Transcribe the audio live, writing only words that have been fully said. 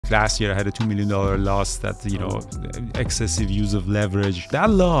last year I had a $2 million loss that, excessive use of leverage. That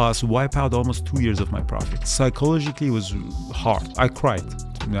loss wiped out almost 2 years of my profit. Psychologically, it was hard. I cried.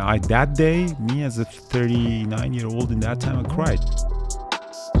 That day, me as a 39-year-old in that time, I cried.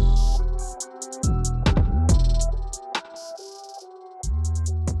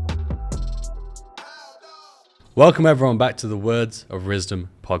 Welcome everyone back to the Words of Rizdom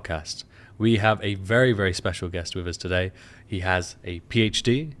Podcast. We have a very, very special guest with us today. He has a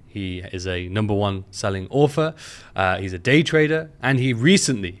PhD. He is a #1 selling author. He's a day trader, and he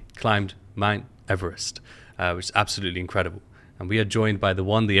recently climbed Mount Everest, which is absolutely incredible. And we are joined by the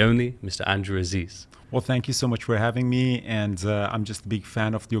one, the only, Mr. Andrew Aziz. Well, thank you so much for having me, and I'm just a big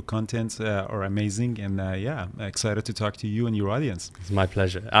fan of your content, are amazing, and excited to talk to you and your audience. It's my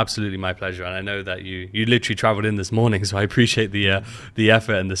pleasure, absolutely my pleasure, and I know that you literally traveled in this morning, so I appreciate the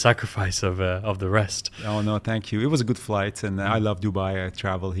effort and the sacrifice of the rest. Oh no, thank you. It was a good flight, and I love Dubai. I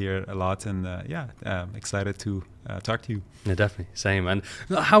travel here a lot, and excited to talk to you. Yeah, definitely, same. And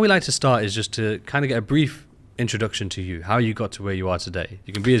how we like to start is just to kind of get a brief introduction to you, how you got to where you are today.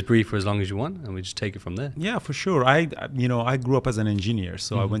 You can be as brief for as long as you want, and we just take it from there. Yeah, for sure. I grew up as an engineer,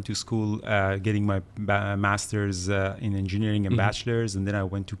 so I went to school getting my master's in engineering and bachelor's, and then I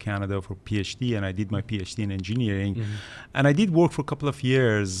went to Canada for PhD, and I did my PhD in engineering, and I did work for a couple of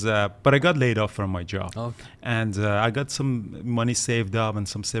years, but I got laid off from my job. Okay. And I got some money saved up and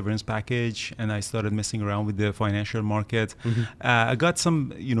some severance package, and I started messing around with the financial market. I got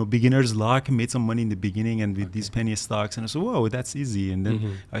some beginner's luck, made some money in the beginning, and with these penny stocks, and I said, whoa, that's easy. And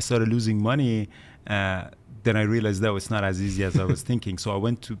then I started losing money. Then I realized that it's not as easy as I was thinking. So I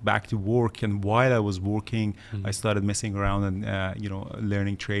went back to work, and while I was working, I started messing around and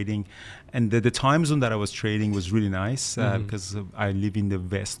learning trading. And the time zone that I was trading was really nice because I live in the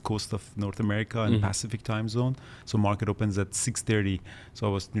west coast of North America in Pacific time zone. So market opens at 6:30. So I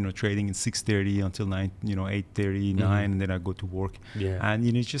was trading in 6:30 until 8:30, 9, and then I go to work. Yeah. And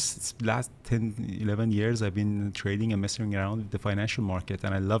just last 10, 11 years I've been trading and messing around with the financial market,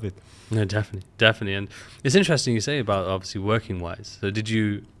 and I love it. No, definitely. And it's interesting you say about obviously working wise. So did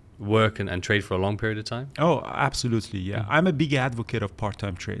you work and trade for a long period of time? Oh, absolutely. Yeah. I'm a big advocate of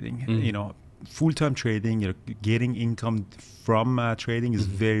part-time trading. Full-time trading, getting income from trading is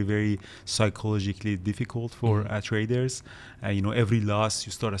very, very psychologically difficult for traders. Every loss,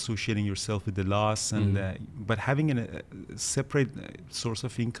 you start associating yourself with the loss, and but having a separate source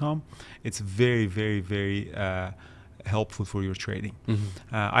of income, it's very, very, very helpful for your trading.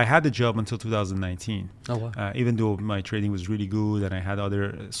 I had the job until 2019. Oh, wow. Even though my trading was really good and I had other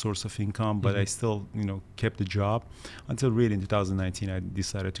source of income, but I still kept the job until really in 2019 I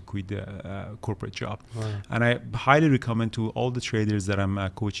decided to quit the corporate job. Wow. And I highly recommend to all the traders that I'm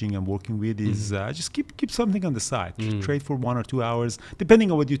coaching and working with is just keep something on the side. Trade for 1 or 2 hours, depending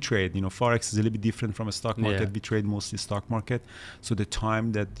on what you trade. Forex is a little bit different from a stock market. We trade mostly stock market, so the time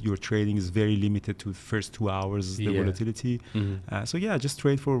that you're trading is very limited to the first 2 hours. The volatility. Just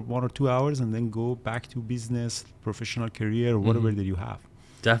trade for 1 or 2 hours and then go back to business, professional career, whatever that you have.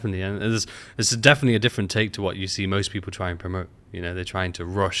 Definitely. And it's definitely a different take to what you see most people try and promote. They're trying to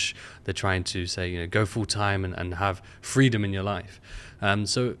rush, they're trying to say, go full time and have freedom in your life.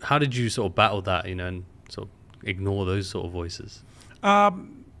 So how did you sort of battle that, and sort of ignore those sort of voices?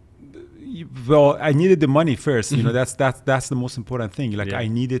 Well, I needed the money first. That's the most important thing. I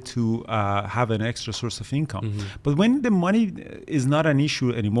needed to have an extra source of income. But when the money is not an issue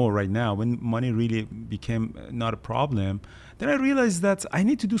anymore right now, when money really became not a problem, then I realized that I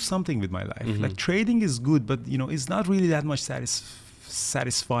need to do something with my life. Trading is good, but it's not really that much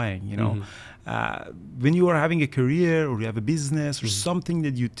satisfying. When you are having a career or you have a business or something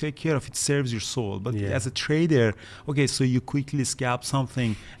that you take care of, it serves your soul. But as a trader, okay, so you quickly scalp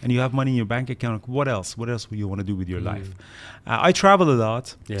something and you have money in your bank account. What else? What else would you want to do with your life? I travel a lot.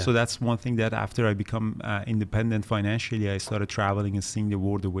 So that's one thing that after I become independent financially, I started traveling and seeing the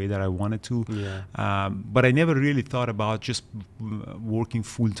world the way that I wanted to. But I never really thought about just working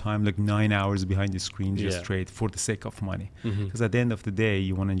full time, like 9 hours behind the screen, just trade for the sake of money. Because at the end of the day,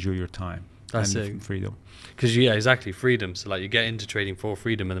 you want to enjoy your time. That's and freedom. Because exactly, freedom. So you get into trading for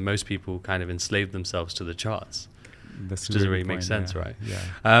freedom, and then most people kind of enslave themselves to the charts. That's doesn't really make sense, right?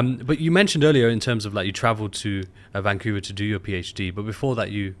 Yeah. But you mentioned earlier in terms of you traveled to Vancouver to do your PhD, but before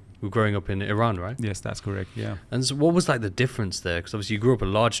that you were growing up in Iran, right? Yes, that's correct. Yeah. And so what was the difference there? Because obviously you grew up a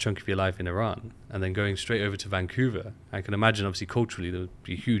large chunk of your life in Iran, and then going straight over to Vancouver. I can imagine obviously culturally there would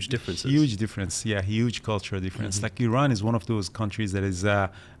be huge differences. Huge difference, yeah, huge cultural difference. Iran is one of those countries that is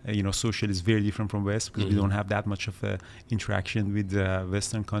social is very different from West, because we don't have that much of a interaction with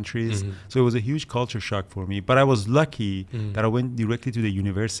Western countries. So it was a huge culture shock for me. But I was lucky that I went directly to the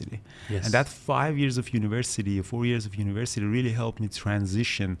university. Yes. And that 5 years of university, 4 years of university really helped me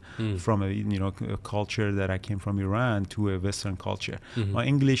transition from a culture that I came from Iran to a Western culture. My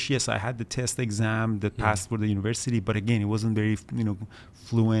English, yes, I had the test exam that passed for the university, but again, it wasn't very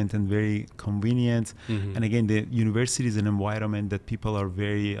fluent and very convenient. And again, the university is an environment that people are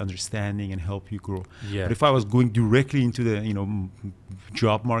very understanding and help you grow. Yeah. But if I was going directly into the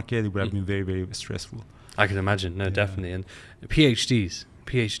job market, it would have been very, very stressful. I can imagine. No, definitely. And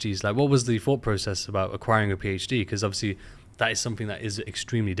PhDs, like, what was the thought process about acquiring a PhD? Because obviously that is something that is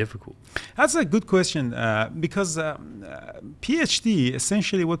extremely difficult. That's a good question, because PhD,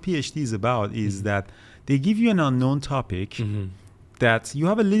 essentially what PhD is about is that they give you an unknown topic that you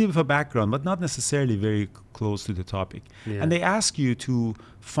have a little bit of a background, but not necessarily very close to the topic. And they ask you to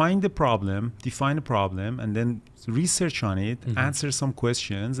find the problem, define the problem, and then research on it, answer some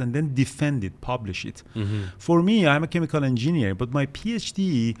questions, and then defend it, publish it. For me, I'm a chemical engineer, but my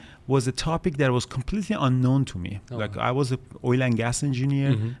PhD was a topic that was completely unknown to me. Like, I was an oil and gas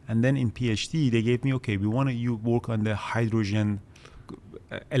engineer, and then in PhD, they gave me, okay, we want you work on the hydrogen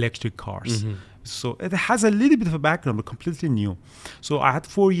electric cars. So it has a little bit of a background, but completely new. So I had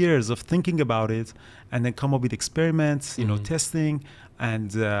 4 years of thinking about it, and then come up with experiments, testing.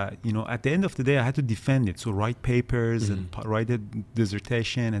 And, at the end of the day, I had to defend it. So write papers and write a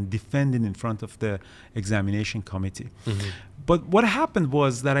dissertation and defend it in front of the examination committee. But what happened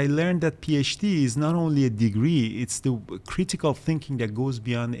was that I learned that PhD is not only a degree, it's the critical thinking that goes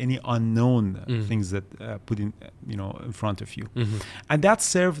beyond any unknown things that put in front of you. And that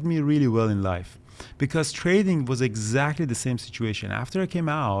served me really well in life, because trading was exactly the same situation. After I came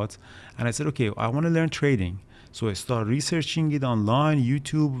out and I said, okay, I want to learn trading. So I started researching it online,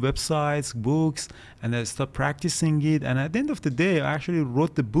 YouTube, websites, books, and I started practicing it. And at the end of the day, I actually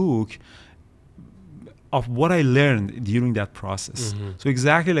wrote the book of what I learned during that process. So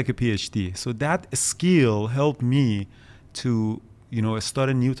exactly like a PhD. So that skill helped me to, start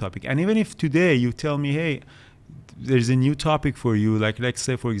a new topic. And even if today you tell me, hey, there's a new topic for you, like let's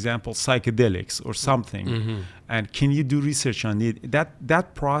say, for example, psychedelics or something, and can you do research on it?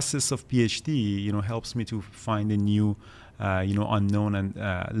 That process of PhD, helps me to find a new, unknown and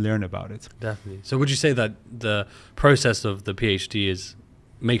learn about it. Definitely. So would you say that the process of the PhD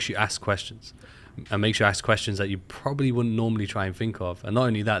makes you ask questions? And makes you ask questions that you probably wouldn't normally try and think of, and not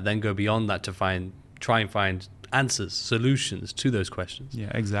only that, then go beyond that to try and find answers, solutions to those questions.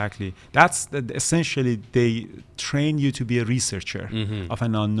 Yeah, exactly. That's essentially, they train you to be a researcher of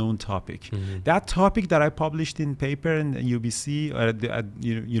an unknown topic. That topic that I published in paper in UBC or at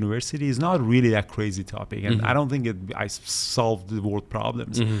university is not really that crazy topic, and I don't think I solved the world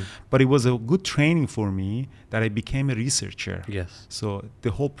problems, but it was a good training for me that I became a researcher. Yes. So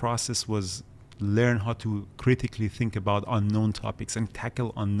the whole process was learn how to critically think about unknown topics and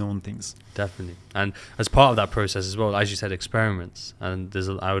tackle unknown things. Definitely. And as part of that process as well, as you said, experiments, and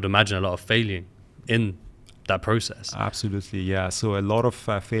I would imagine a lot of failing in that process. Absolutely, yeah. So a lot of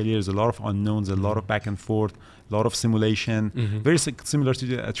failures, a lot of unknowns, a lot of back and forth, a lot of simulation. Very similar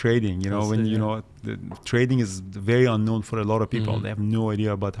to trading. The trading is very unknown for a lot of people. They have no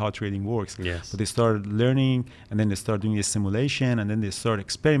idea about how trading works. Yes. But they start learning, and then they start doing a simulation, and then they start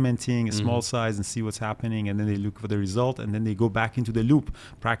experimenting a small size and see what's happening, and then they look for the result, and then they go back into the loop,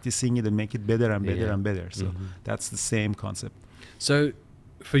 practicing it and make it better and better and better. So that's the same concept. So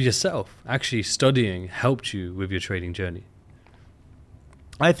for yourself, actually studying helped you with your trading journey?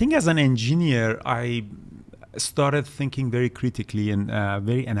 I think as an engineer, I started thinking very critically and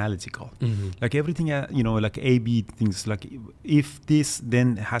very analytical. Like everything, like A/B things, like if this,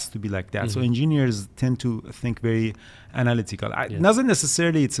 then it has to be like that. So engineers tend to think very analytical. Doesn't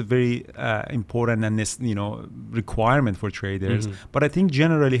necessarily it's a very important and requirement for traders, but I think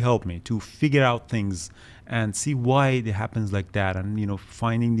generally helped me to figure out things and see why it happens like that, and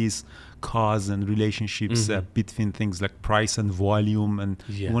finding these cause and relationships between things like price and volume, and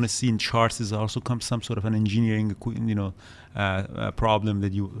you want to see in charts is also some sort of an engineering problem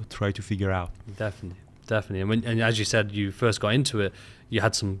that you try to figure out. Definitely. And as you said, you first got into it, you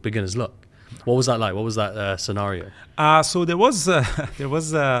had some beginner's luck. What was that like? What was that scenario? So there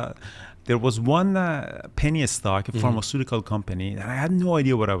was one penny stock, a pharmaceutical company, and I had no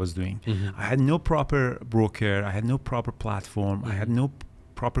idea what I was doing. I had no proper broker, I had no proper platform, I had no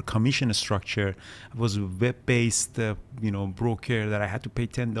proper commission structure. It was a web-based, broker that I had to pay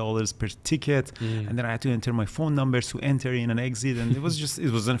 $10 per ticket, and then I had to enter my phone numbers to enter in and exit, and it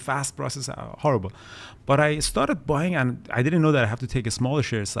was a fast process, horrible. But I started buying, and I didn't know that I have to take a smaller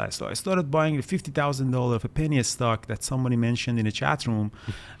share size. So I started buying a $50,000 of a penny stock that somebody mentioned in a chat room,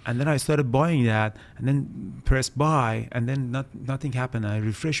 and then I started buying that, and then press buy, and then nothing happened. I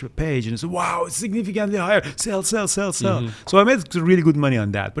refreshed the page, and I said, "Wow, it's significantly higher! Sell, sell, sell, sell." So I made really good money on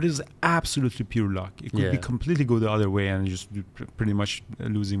that, but it was absolutely pure luck. It could be completely go the other way and just pretty much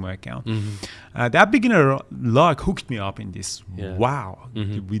losing my account. That beginner luck hooked me up in this. Wow,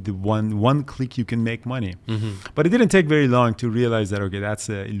 with the one click you can make money. But it didn't take very long to realize that, okay, that's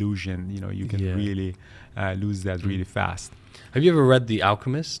an illusion. You can really lose that really fast. Have you ever read The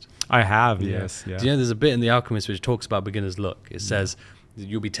Alchemist? I have, yes. Yeah. Do you know there's a bit in The Alchemist which talks about beginner's luck? It says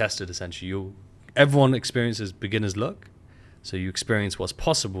you'll be tested essentially. Everyone experiences beginner's luck, so you experience what's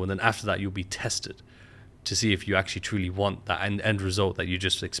possible, and then after that you'll be tested to see if you actually truly want that end result that you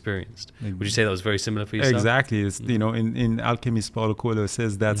just experienced. Would you say that was very similar for yourself? Exactly. It's, in Alchemist, Paulo Coelho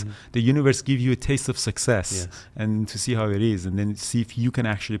says that the universe gives you a taste of success and to see how it is, and then see if you can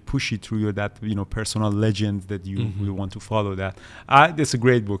actually push it through that personal legend that you will want to follow that. That's a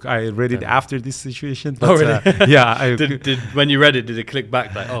great book. I read it after this situation. But, really? When you read it, did it click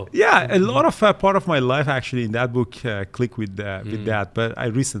back like, oh? Yeah, a lot of part of my life actually in that book clicked with that. But I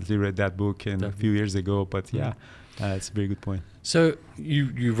recently read that book a few years ago. But it's a very good point. So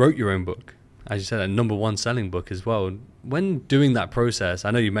you wrote your own book, as you said, a #1 selling book as well. When doing that process,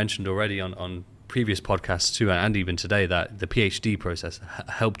 I know you mentioned already on previous podcasts too, and even today, that the PhD process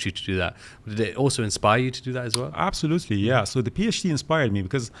helped you to do that. Did it also inspire you to do that as well? Absolutely, yeah. So the PhD inspired me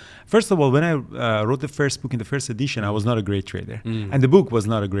because, first of all, when I wrote the first book in the first edition, I was not a great trader. And the book was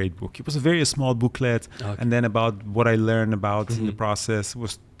not a great book. It was a very small booklet. And then about what I learned about in the process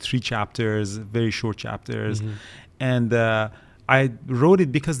was 3 chapters, very short chapters. And I wrote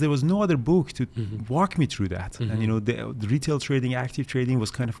it because there was no other book to walk me through that. And the retail trading, active trading was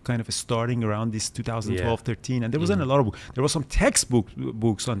kind of starting around this 2012-13, and there wasn't a lot of books. There was some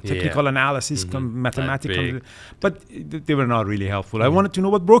books on technical analysis, mathematical, but they were not really helpful. I wanted to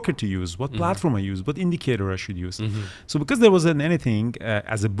know what broker to use, what platform I use, what indicator I should use. So because there wasn't anything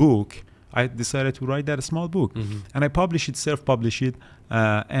as a book, I decided to write that a small book, and I published it, self-published it,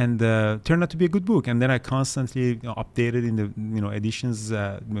 and turned out to be a good book. And then I constantly updated in the editions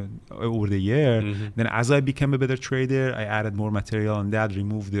over the year. Then as I became a better trader, I added more material on that,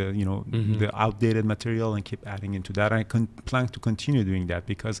 removed the outdated material, and keep adding into that. And I plan to continue doing that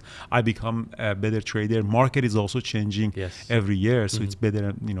because I become a better trader. Market is also changing every year, so it's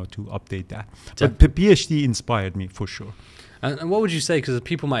better to update that. But the PhD inspired me for sure. And what would you say? Because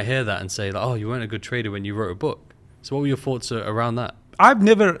people might hear that and say, like, "Oh, you weren't a good trader when you wrote a book." So what were your thoughts around that? I've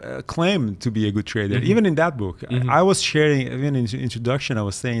never claimed to be a good trader. Even in that book, I was sharing, even in the introduction, I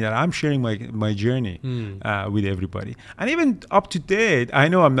was saying that I'm sharing my journey with everybody. And even up to date, I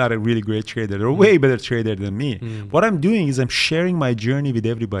know I'm not a really great trader. They're a way better trader than me. What I'm doing is I'm sharing my journey with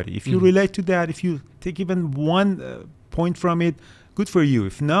everybody. If you relate to that, if you take even one point from it, good for you.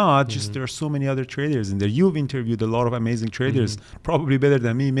 If not, just there are so many other traders in there. You've interviewed a lot of amazing traders, probably better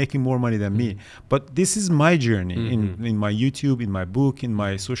than me, making more money than me. But this is my journey in my YouTube, in my book, in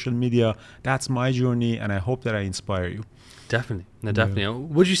my social media. That's my journey, and I hope that I inspire you. Definitely. No, definitely.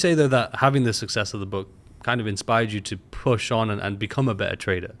 Would you say, though, that having the success of the book kind of inspired you to push on and become a better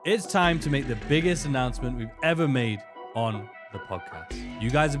trader? It's time to make the biggest announcement we've ever made on the podcast. You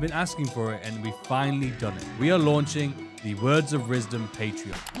guys have been asking for it, and we've finally done it. We are launching the Words of Rizdom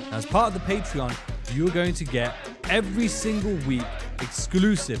Patreon. As part of the Patreon, you are going to get every single week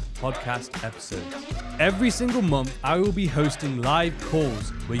exclusive podcast episodes. Every single month, I will be hosting live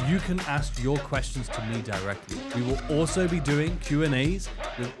calls where you can ask your questions to me directly. We will also be doing Q&As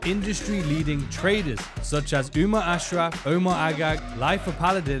with industry-leading traders such as Umar Ashraf, Omar Agag, Lifer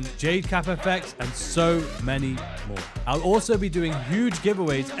Paladin, Jade CapFX, and so many more. I'll also be doing huge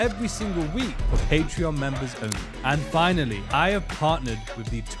giveaways every single week for Patreon members only. And finally, I have partnered with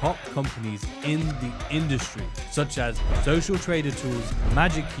the top companies in the industry, such as Social Trader Tools,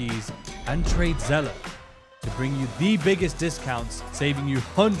 Magic Keys, and TRADEZELLA, to bring you the biggest discounts, saving you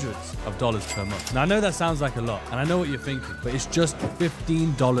hundreds of dollars per month. Now, I know that sounds like a lot, and I know what you're thinking, but it's just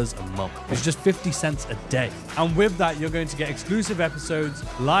 $15 a month. It's just 50 cents a day. And with that, you're going to get exclusive episodes,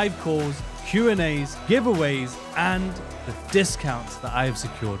 live calls, Q&As, giveaways, and the discounts that I have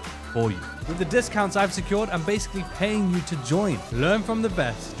secured for you. With the discounts I've secured, I'm basically paying you to join. Learn from the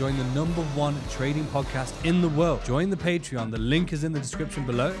best. Join the #1 trading podcast in the world. Join the Patreon. The link is in the description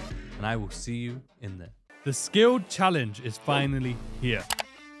below, and I will see you in there. The Skilled Challenge is finally here.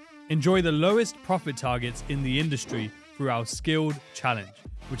 Enjoy the lowest profit targets in the industry through our Skilled Challenge,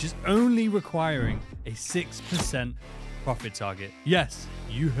 which is only requiring a 6% profit target. Yes,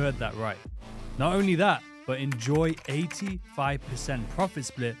 you heard that right. Not only that, but enjoy 85% profit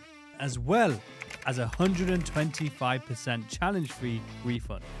split as well as a 125% challenge-free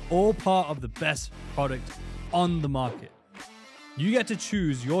refund. All part of the best product on the market. You get to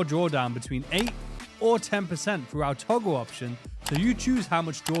choose your drawdown between 8 or 10% through our toggle option, so you choose how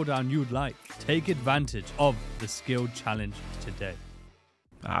much drawdown you'd like. Take advantage of the Skilled Challenge today.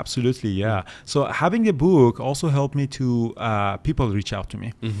 Absolutely, yeah. So having the book also helped me to people reach out to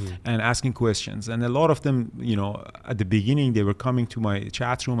me and asking questions. And a lot of them, you know, at the beginning, they were coming to my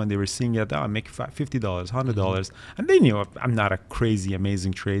chat room and they were seeing that, I make $50, $100. And they knew I'm not a crazy,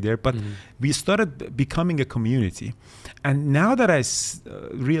 amazing trader, but we started becoming a community. And now that I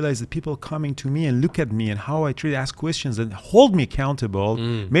realize that people coming to me and look at me and how I trade, ask questions and hold me accountable,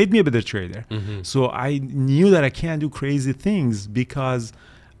 made me a better trader. So I knew that I can't do crazy things because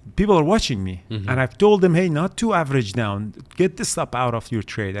people are watching me. And I've told them, hey, not to average down, get this stuff out of your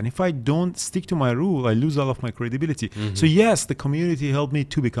trade. And if I don't stick to my rule, I lose all of my credibility. So yes, the community helped me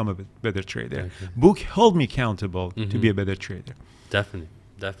to become a better trader. Book held me accountable to be a better trader. Definitely,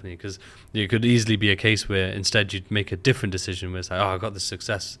 because it could easily be a case where instead you'd make a different decision where it's like, oh, I got this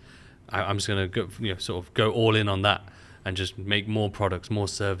success, I'm just going to go, you know, sort of go all in on that and just make more products, more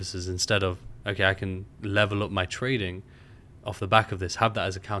services, instead of, okay, I can level up my trading off the back of this, have that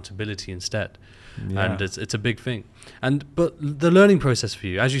as accountability instead. And it's a big thing. But the learning process for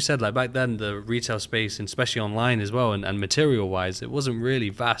you, as you said, like back then, the retail space, and especially online as well, and material wise, it wasn't really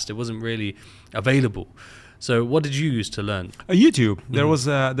vast, it wasn't really available. So what did you use to learn? YouTube. There was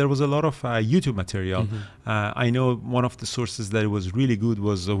a lot of YouTube material. I know one of the sources that was really good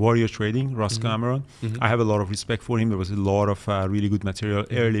was Warrior Trading, Ross Cameron. I have a lot of respect for him. There was a lot of really good material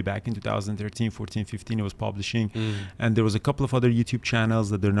early back in 2013, 14, 15. He was publishing. And there was a couple of other YouTube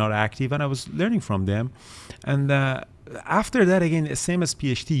channels that they're not active, and I was learning from them. And after that, again, same as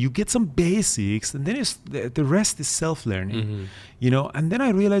PhD, you get some basics, and then the rest is self-learning, you know. And then I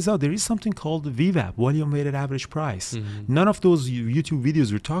realized, oh, there is something called VWAP, volume weighted average price. None of those YouTube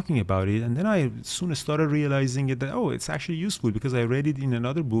videos were talking about it, and then I soon started realizing that, oh, it's actually useful, because I read it in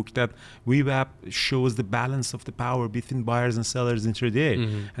another book that VWAP shows the balance of the power between buyers and sellers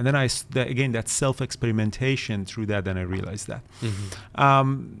intraday. And then again, that self-experimentation through that, then I realized that.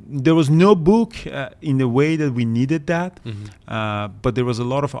 There was no book in the way that we needed that. But there was a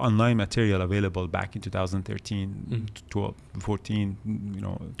lot of online material available back in 2013, 12,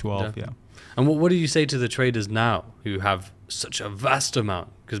 14, 12. Yeah. And what do you say to the traders now who have such a vast amount?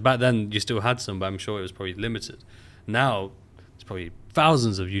 Because back then you still had some, but I'm sure it was probably limited. Now it's probably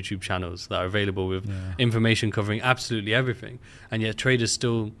thousands of YouTube channels that are available with information covering absolutely everything. And yet traders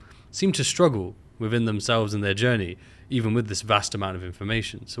still seem to struggle within themselves and their journey, even with this vast amount of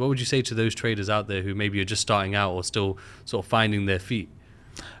information. So what would you say to those traders out there who maybe are just starting out or still sort of finding their feet?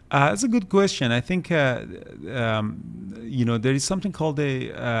 That's a good question. I think, there is something called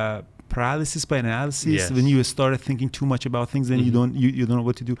a paralysis by analysis. When you start thinking too much about things, then you don't know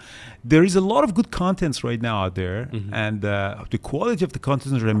what to do. There is a lot of good contents right now out there, and the quality of the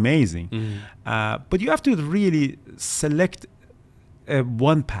contents are amazing. But you have to really select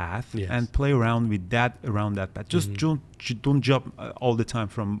one path and play around with that, around that path. Just don't jump all the time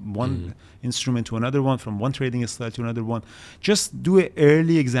from one instrument to another one, from one trading style to another one. Just do an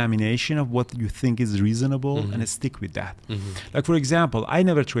early examination of what you think is reasonable and stick with that. Like, for example, I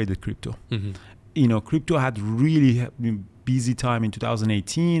never traded crypto. You know, crypto had really busy time in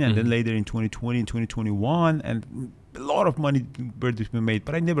 2018 and then later in 2020 and 2021, and a lot of money were to be made,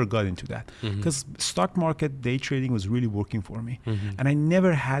 but I never got into that because stock market day trading was really working for me. And I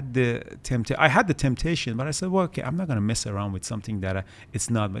never had the I had the temptation, but I said, well, okay, I'm not going to mess around with something that it's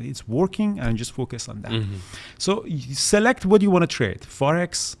not, but it's working, and I just focus on that. So you select what you want to trade: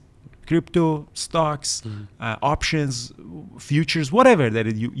 Forex, crypto, stocks, options, futures, whatever that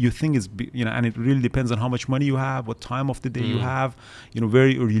you think is, and it really depends on how much money you have, what time of the day you have, where are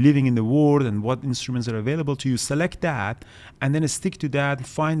you living in the world, and what instruments are available to you. Select that, and then stick to that.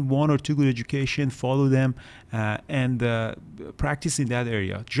 Find one or two good education, follow them, and practice in that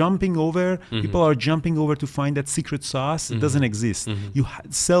area. Jumping over, people are jumping over to find that secret sauce. It doesn't exist. You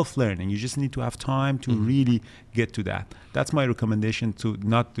self-learning. You just need to have time to really get to that. That's my recommendation, to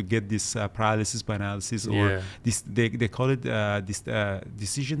not to get this paralysis by analysis, or this they call it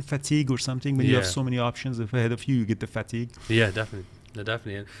decision fatigue or something. When you have so many options ahead of you, you get the fatigue. Yeah, definitely. No,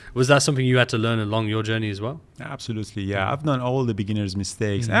 definitely. And was that something you had to learn along your journey as well? Absolutely, yeah. I've done all the beginners'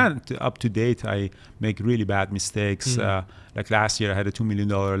 mistakes, and up to date, I make really bad mistakes. Like last year, I had a $2 million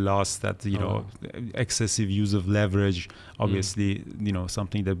loss. That excessive use of leverage. Obviously,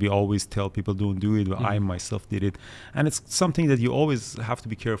 something that we always tell people don't do it. But I myself did it, and it's something that you always have to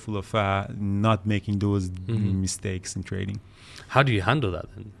be careful of not making those mistakes in trading. How do you handle that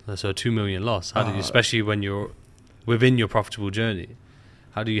then? So a $2 million loss. How do you, especially when you're within your profitable journey?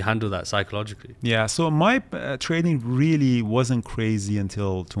 How do you handle that psychologically? Yeah, so my trading really wasn't crazy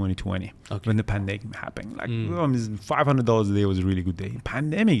until 2020 when the pandemic happened. Like $500 a day was a really good day.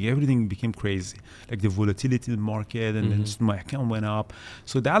 Pandemic, everything became crazy. Like the volatility in the market, and then my account went up.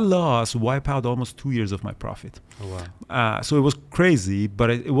 So that loss wiped out almost 2 years of my profit. Oh, wow. So it was crazy, but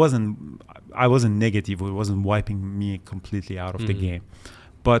it wasn't. I wasn't negative. It wasn't wiping me completely out of the game.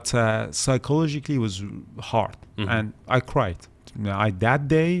 But psychologically, it was hard, and I cried. That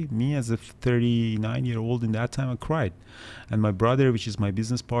day, me as a 39-year-old in that time, I cried. And my brother, which is my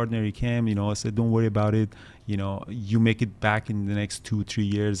business partner, he came, I said, don't worry about it. You make it back in the next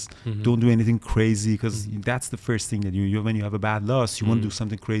 2-3 years. Don't do anything crazy, because that's the first thing that you when you have a bad loss, you want to do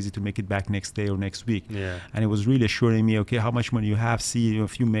something crazy to make it back next day or next week. Yeah. And it was really assuring me, okay, how much money you have, see,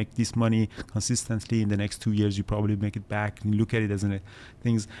 if you make this money consistently in the next 2 years, you probably make it back. And you look at it as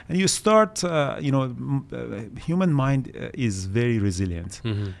things, and you start, human mind is very resilient.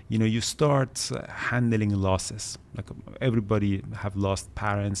 You start handling losses. Like everybody have lost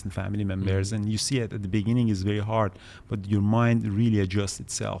parents and family members, and you see it at the beginning is very hard, but your mind really adjusts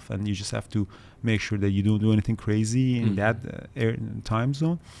itself, and you just have to make sure that you don't do anything crazy in that time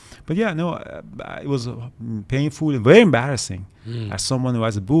zone. But it was painful and very embarrassing as someone who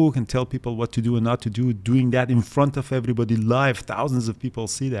has a book and tell people what to do and not to do, doing that in front of everybody live. Thousands of people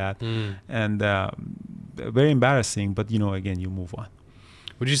see that, and very embarrassing. But again, you move on.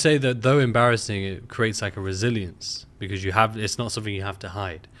 Would you say that though embarrassing, it creates like a resilience, because it's not something you have to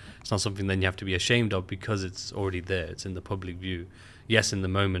hide. It's not something then you have to be ashamed of, because it's already there. It's in the public view. Yes, in the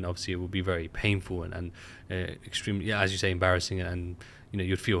moment, obviously, it will be very painful and extremely, as you say, embarrassing, and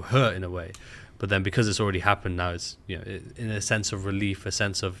you'd feel hurt in a way. But then because it's already happened now, it's in a sense of relief, a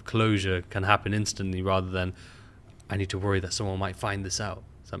sense of closure can happen instantly, rather than I need to worry that someone might find this out.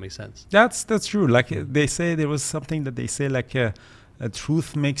 Does that make sense? That's true. Like they say, there was something that they say like.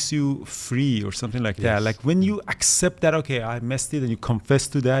 Truth makes you free or something like that. Like when you accept that, okay, I messed it, and you confess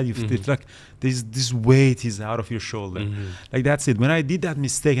to that, it's like this weight is out of your shoulder. Like that's it. When I did that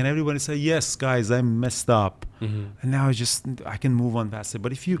mistake and everybody said, yes, guys, I messed up, and now I can move on past it.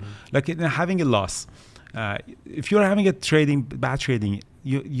 But if you like having a loss, if you're having bad trading,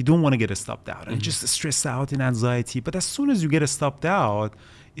 you don't want to get stopped out and just stress out and anxiety. But as soon as you get stopped out,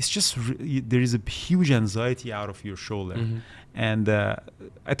 it's just there is a huge anxiety out of your shoulder. And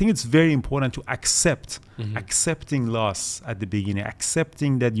I think it's very important to accepting loss at the beginning,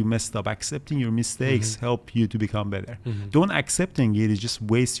 accepting that you messed up, accepting your mistakes help you to become better. Don't accepting it is just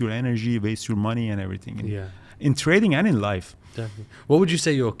waste your energy, waste your money and everything in trading and in life. Definitely. What would you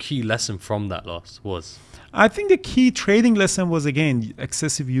say your key lesson from that loss was? I think the key trading lesson was, again,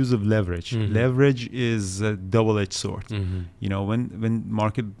 excessive use of leverage. Leverage is a double-edged sword. When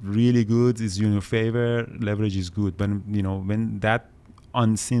market really good is in your favor, leverage is good. But when that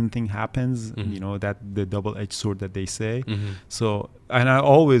unseen thing happens, that the double-edged sword that they say. So, and I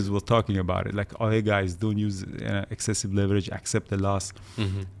always was talking about it, like, oh, hey guys, don't use excessive leverage, accept the loss.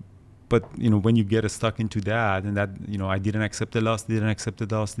 But when you get stuck into that, and that I didn't accept the loss,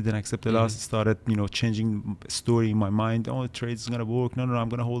 started changing story in my mind. Oh, the trade's gonna work. No, I'm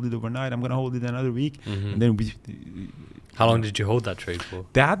gonna hold it overnight. I'm gonna hold it another week. And then how long did you hold that trade for?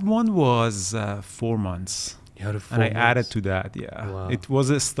 That one was 4 months. You had 4 and months? I added to that. Yeah, wow. It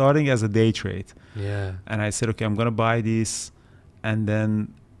was starting as a day trade. Yeah, and I said, okay, I'm gonna buy this, and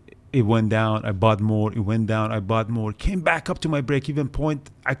then it went down. I bought more. It went down. I bought more. Came back up to my break-even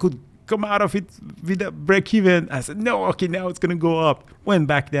point. I could come out of it with a break even. I said, no, okay, now it's gonna go up. Went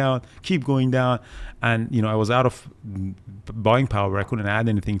back down, keep going down, and I was out of buying power. I couldn't add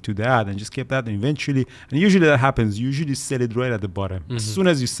anything to that, and just kept that. And eventually, and usually that happens. Usually sell it right at the bottom. As soon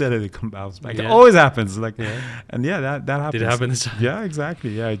as you sell it, it can bounce back. It always happens. Like, and that happens. Did it happen this time? Yeah,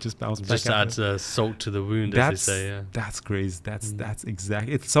 exactly. Yeah, it just bounced back. Just adds salt to the wound, as they say. Yeah, that's crazy. That's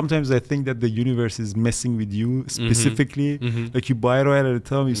exactly. Sometimes I think that the universe is messing with you specifically. Like you buy right at the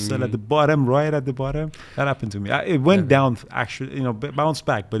top, you sell at the bottom, right at the bottom. That happened to me. It went down actually, bounced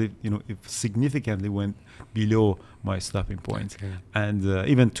back, but it significantly went below my stopping point. Okay. And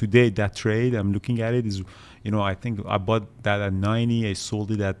even today, that trade I'm looking at it is, I think I bought that at 90, I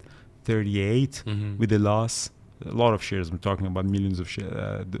sold it at 38 with a loss. a lot of shares. I'm talking about millions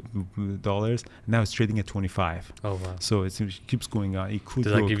of dollars. Now it's trading at 25. Oh wow! So it keeps going on. It could.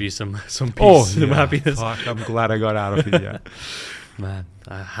 Does that give you some peace, some happiness? Fuck, I'm glad I got out of it. Yeah. Man,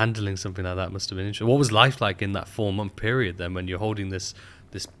 handling something like that must have been interesting. What was life like in that 4-month period then, when you're holding this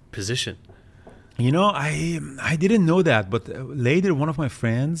position? You know, I didn't know that, but later one of my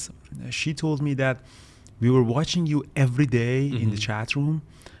friends, she told me that we were watching you every day in the chat room,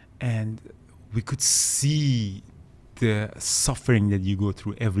 and we could see the suffering that you go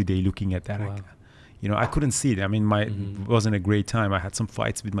through every day looking at that. Wow. You know, I couldn't see it. I mean, it wasn't a great time. I had some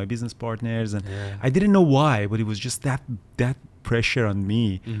fights with my business partners, and I didn't know why, but it was just that pressure on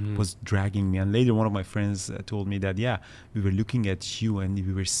me was dragging me. And later one of my friends told me that, we were looking at you and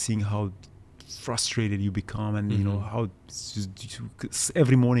we were seeing how frustrated you become, and you know how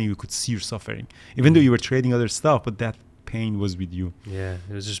every morning you could see your suffering, even though you were trading other stuff, but that pain was with you. Yeah,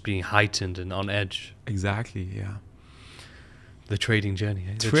 it was just being heightened and on edge. Exactly. Yeah. The trading journey.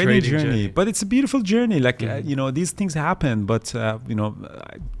 The trading journey, but it's a beautiful journey. Like you know, these things happen, but you know,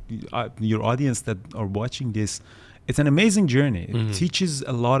 your audience that are watching this, it's an amazing journey. It teaches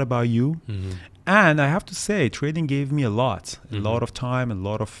a lot about you. And I have to say, trading gave me a lot of time, a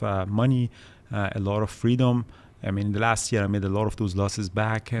lot of money, a lot of freedom. I mean, in the last year, I made a lot of those losses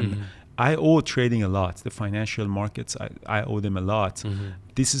back, and I owe trading a lot. The financial markets, I owe them a lot.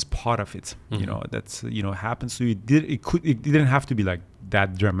 This is part of it. You know, that's, you know, happens to you. It didn't have to be like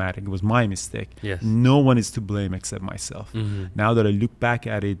that dramatic. It was my mistake. Yes. No one is to blame except myself. Now that I look back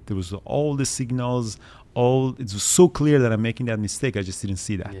at it, there was all the signals. It was so clear that I'm making that mistake. I just didn't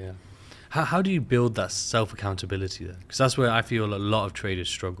see that. Yeah. How do you build that self-accountability then? Because that's where I feel a lot of traders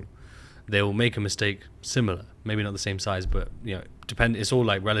struggle. They will make a mistake similar, maybe not the same size, but you know, it's all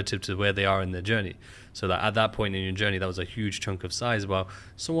like relative to where they are in their journey. So that at that point in your journey, that was a huge chunk of size. Well,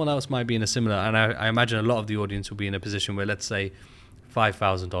 someone else might be in a similar, and I imagine a lot of the audience will be in a position where, let's say,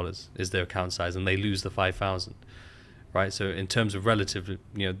 $5,000 is their account size, and they lose the 5,000, right? So in terms of relative,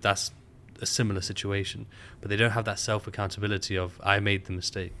 you know, that's a similar situation, but they don't have that self-accountability of, I made the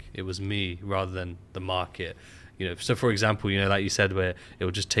mistake, it was me rather than the market. You know, so for example, you know, like you said, where it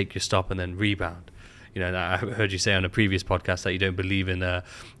will just take your stop and then rebound. You know, and I heard you say on a previous podcast that you don't believe in, you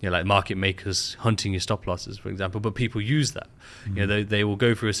know, like market makers hunting your stop losses, for example, but people use that. You know, they will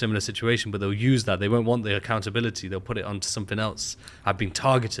go through a similar situation, but they'll use that. They won't want the accountability. They'll put it onto something else. I've been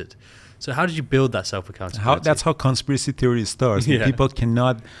targeted. So how did you build that self-accountability? That's how conspiracy theory starts. Yeah. People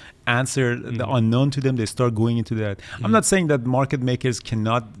cannot answer the unknown to them. They start going into that. I'm not saying that market makers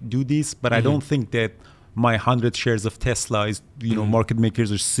cannot do this, but I don't think that my 100 shares of Tesla is, you know, market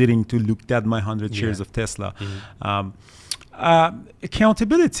makers are sitting to look at my 100 shares of Tesla.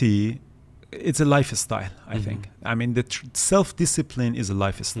 Accountability, it's a lifestyle, I think. I mean, the self-discipline is a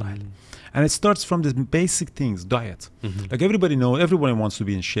lifestyle. And it starts from the basic things, diet. Like everybody wants to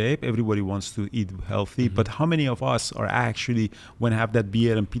be in shape. Everybody wants to eat healthy. But how many of us are actually, when I have that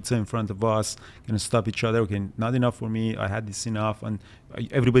beer and pizza in front of us, going to stop each other? Okay, not enough for me. I had this enough. And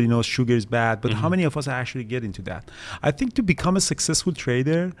everybody knows sugar is bad. But how many of us actually get into that? I think to become a successful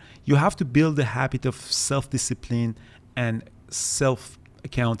trader, you have to build the habit of self-discipline and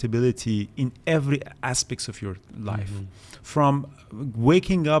self-accountability in every aspects of your life. From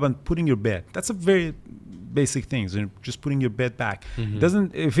waking up and putting your bed. That's a very basic thing. So just putting your bed back.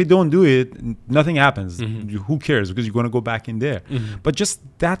 If you don't do it, nothing happens. Who cares? Because you're going to go back in there. But just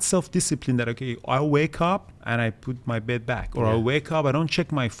that self-discipline that, okay, I'll wake up and I put my bed back. Or I'll wake up, I don't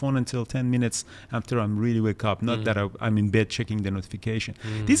check my phone until 10 minutes after I'm really wake up. Not that I'm in bed checking the notification.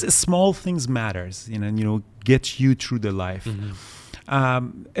 These small things matters, you know, get you through the life.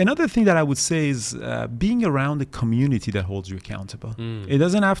 Another thing that I would say is being around a community that holds you accountable. It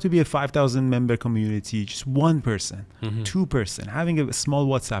doesn't have to be a 5,000 member community, just one person, 2 person, having a small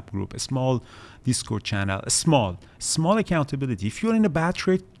WhatsApp group, a small Discord channel, a small accountability. If you're in a bad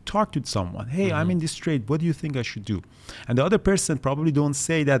trade, talk to someone. Hey, I'm in this trade. What do you think I should do? And the other person probably don't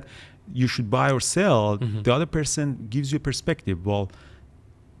say that you should buy or sell. The other person gives you a perspective. Well,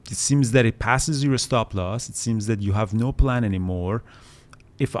 it seems that it passes your stop loss. It seems that you have no plan anymore.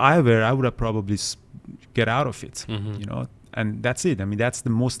 If I would have probably get out of it, you know, and that's it. I mean, that's the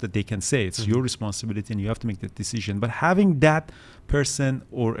most that they can say. It's your responsibility and you have to make that decision. But having that person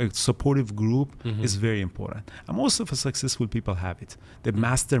or a supportive group is very important. And most of the successful people have it. The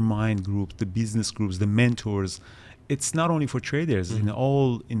mastermind group, the business groups, the mentors. It's not only for traders. In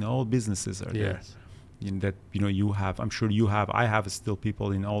all businesses are there. In that, you know, you have, I'm sure you have, I have still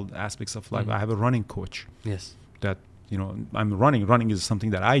people in all aspects of life. I have a running coach. Yes. That, you know, I'm running is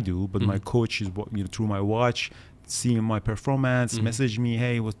something that I do, but my coach is, you know, through my watch, seeing my performance, message me,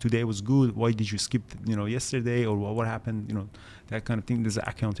 hey, today was good. Why did you skip, yesterday, or what happened? That kind of thing. There's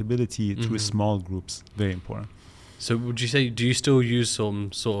accountability through small groups. Very important. So would you say, do you still use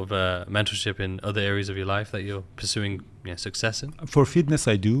some sort of mentorship in other areas of your life that you're pursuing success in? For fitness,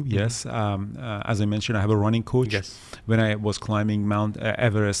 I do, yes. As I mentioned, I have a running coach. Yes. When I was climbing Mount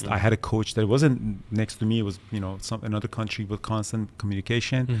Everest, I had a coach that wasn't next to me. It was, another country with constant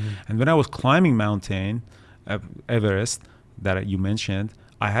communication. And when I was climbing mountain Everest, that you mentioned,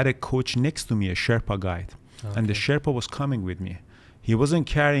 I had a coach next to me, a Sherpa guide. Okay. And the Sherpa was coming with me. He wasn't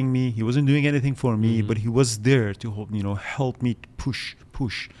carrying me. He wasn't doing anything for me, but he was there to help me push.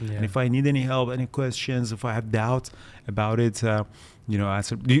 Yeah. And if I need any help, any questions, if I have doubts about it,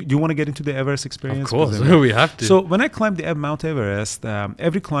 answer. Do you want to get into the Everest experience? Of course, we have to. So when I climbed the Mount Everest,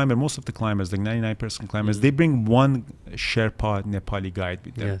 every climber, most of the climbers, like 99% climbers, they bring one Sherpa Nepali guide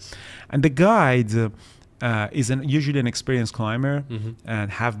with them. Yes. And the guide is usually an experienced climber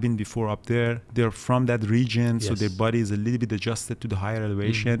and have been before up there. They're from that region, so their body is a little bit adjusted to the higher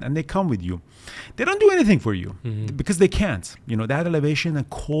elevation, and they come with you. They don't do anything for you because they can't. That elevation and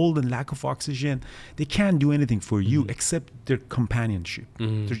cold and lack of oxygen, they can't do anything for you except their companionship.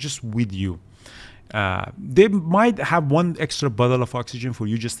 They're just with you. They might have one extra bottle of oxygen for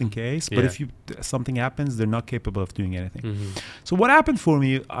you just in case, but if something happens, they're not capable of doing anything. So what happened for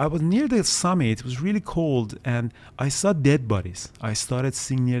me, I was near the summit. It was really cold, and I saw dead bodies. I started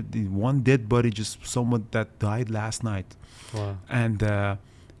seeing near the one dead body, just someone that died last night. Wow. And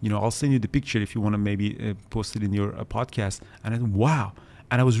I'll send you the picture if you want to maybe post it in your podcast. And I thought, wow.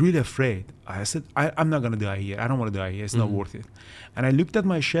 And I was really afraid. I said, I'm not going to die here. I don't want to die here. It's not worth it. And I looked at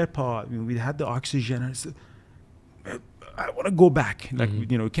my Sherpa. We had the oxygen. And I said, I want to go back. Like,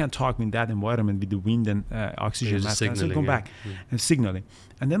 you can't talk in that environment with the wind and oxygen. I said, go back. And signaling.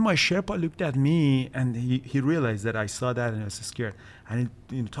 And then my Sherpa looked at me, and he realized that I saw that, and I was scared. And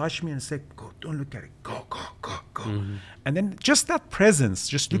he touched me and said, go, don't look at it. Go. And then just that presence,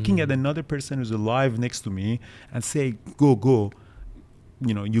 just looking at another person who's alive next to me and say, go.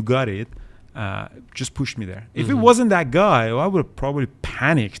 You got it. Just pushed me there. If it wasn't that guy, I would have probably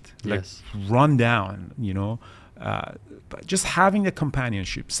panicked, run down, but just having the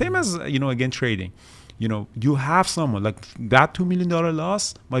companionship. Same as, again, trading. You have someone like that $2 million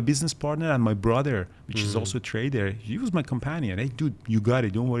loss, my business partner and my brother, which is also a trader, he was my companion. Hey, dude, you got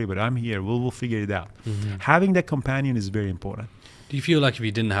it. Don't worry about it. I'm here. We'll figure it out. Having that companion is very important. Do you feel like if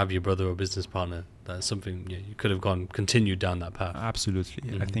you didn't have your brother or business partner, that's something you could have continued down that path?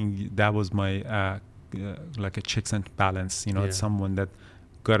 Absolutely. I think that was my like a checks and balance. It's someone that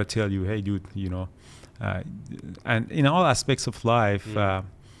got to tell you, hey, dude, and in all aspects of life,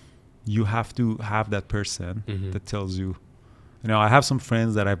 you have to have that person that tells you. I have some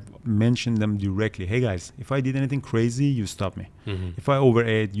friends that I've mentioned them directly. Hey guys, if I did anything crazy, you stop me. If I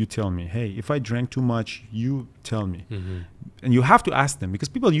overate, you tell me. Hey, if I drank too much, you tell me. And you have to ask them, because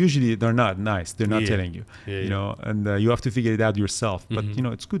people usually, they're not nice. They're not telling you, and you have to figure it out yourself. But,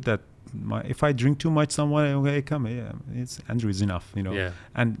 it's good that if I drink too much, someone, okay, come, it's Andrew is enough,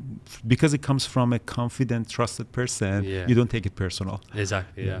 And because it comes from a confident, trusted person, you don't take it personal.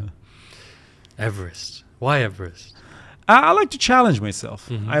 Exactly, Everest. Why Everest? I like to challenge myself.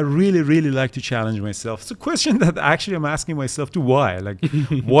 I really, really like to challenge myself. It's a question that actually I'm asking myself too. Why? Like,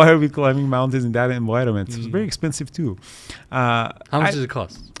 why are we climbing mountains in that environment? It's very expensive too. How much does it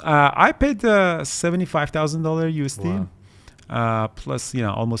cost? I paid $75,000 USD. Wow. Plus,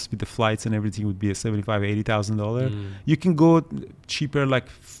 almost with the flights and everything would be a $75,000, $80,000. You can go cheaper, like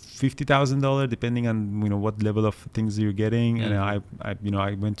 $50,000, depending on what level of things you're getting. And I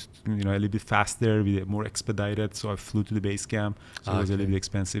went a little bit faster, with more expedited, so I flew to the base camp, so it was a little bit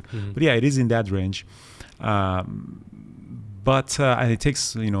expensive. But it is in that range. But and it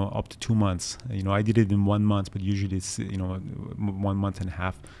takes up to 2 months. I did it in 1 month, but usually it's 1 month and a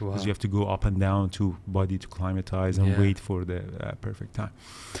half, because you have to go up and down to body to climatize and wait for the perfect time.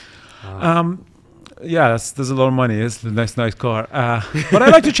 Wow. There's a lot of money. It's a nice car. But I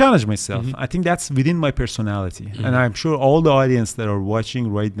like to challenge myself. I think that's within my personality. And I'm sure all the audience that are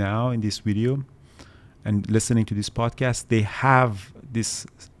watching right now in this video and listening to this podcast, they have this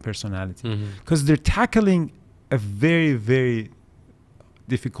personality, because they're tackling a very, very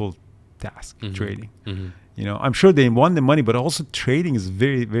difficult task, trading. I'm sure they want the money, but also trading is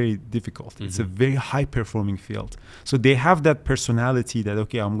very, very difficult. It's a very high performing field. So they have that personality that,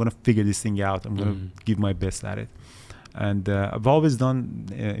 okay, I'm going to figure this thing out. I'm going to give my best at it. And I've always done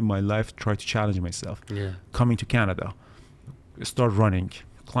in my life, try to challenge myself. Coming to Canada, start running,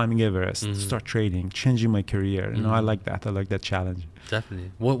 climbing Everest, start trading, changing my career. You know, I like that. I like that challenge.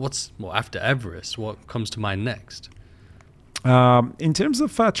 Definitely. What's after Everest? What comes to mind next? In terms of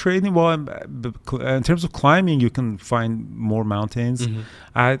trading, well, in terms of climbing, you can find more mountains.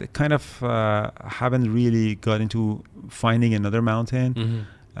 I kind of haven't really got into finding another mountain.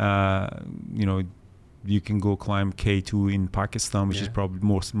 You know, you can go climb K2 in Pakistan, which is probably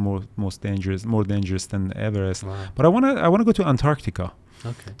more dangerous than Everest. Wow. But I wanna go to Antarctica.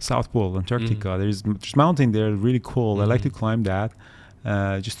 Okay. South Pole, Antarctica. There's mountain there, really cool. I like to climb that.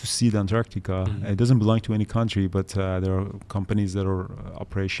 Just to see the Antarctica. It doesn't belong to any country, but there are companies that are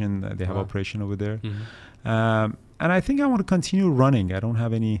they have operation over there. And I think I want to continue running. I don't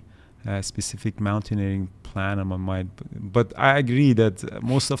have any specific mountaineering plan on my mind, but I agree that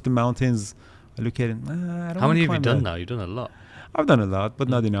most of the mountains, I look at it, I don't How many have you climb done that. now? You've done a lot. I've done a lot, but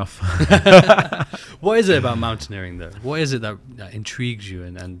not enough. What is it about mountaineering, though? What is it that intrigues you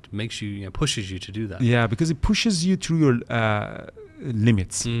and makes you, pushes you to do that? Yeah, because it pushes you through your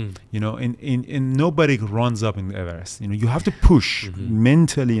limits. You know, in nobody runs up in Everest. You know, you have to push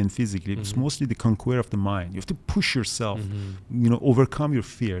mentally and physically. It's mostly the conquer of the mind. You have to push yourself. You know, overcome your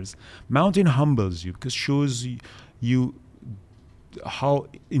fears. Mountain humbles you because shows you how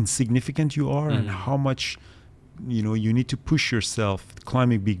insignificant you are and how much, you know, you need to push yourself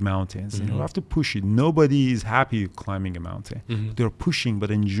climbing big mountains. You know, you have to push it. Nobody is happy climbing a mountain. They're pushing but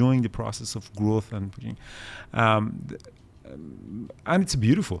enjoying the process of growth and pushing. And it's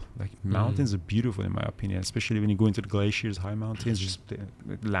beautiful. Like mountains are beautiful in my opinion, especially when you go into the glaciers, high mountains. Just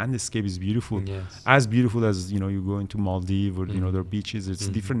the landscape is beautiful. Yes. As beautiful as, you know, you go into Maldives or you know, their beaches. It's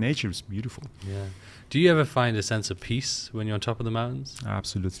different nature. It's beautiful. Yeah. Do you ever find a sense of peace when you're on top of the mountains?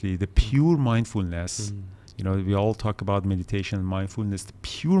 Absolutely. The pure mindfulness. You know, we all talk about meditation and mindfulness. The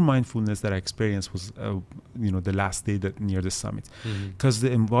pure mindfulness that I experienced was, you know, the last day near the summit, because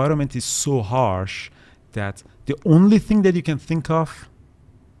the environment is so harsh that the only thing that you can think of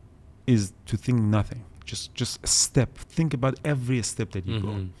is to think nothing. Just a step. Think about every step that you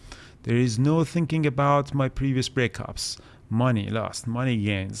go. There is no thinking about my previous breakups, money lost, money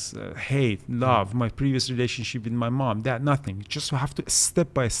gains, hate, love, my previous relationship with my mom. That nothing. You just have to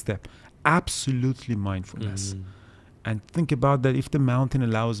step by step. Absolutely mindfulness. And think about that, if the mountain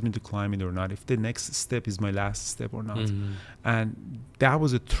allows me to climb it or not, if the next step is my last step or not. And that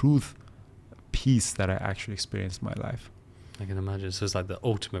was a truth peace that I actually experienced in my life. I can imagine. So it's like the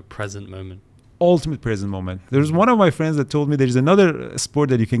ultimate present moment. Ultimate present moment. There's one of my friends that told me there's another sport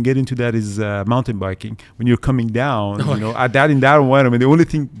that you can get into, that is mountain biking. When you're coming down, you know, in that environment, the only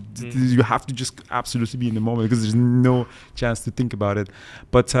thing you have to just absolutely be in the moment, because there's no chance to think about it.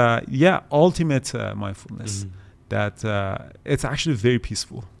 But yeah, ultimate mindfulness. That it's actually very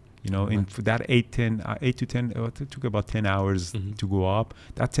peaceful. You know, in for that 8 to 10, it took about 10 hours to go up.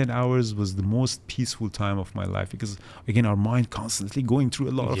 That 10 hours was the most peaceful time of my life, because again, our mind constantly going through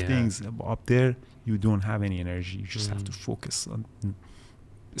a lot of things. Up there, you don't have any energy. You just have to focus on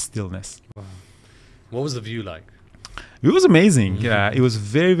stillness. Wow. What was the view like? It was amazing. It was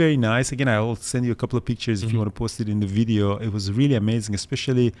very, very nice. Again, I'll send you a couple of pictures if you want to post it in the video. It was really amazing,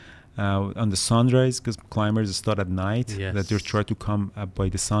 especially on the sunrise, because climbers start at night. That they try to come up by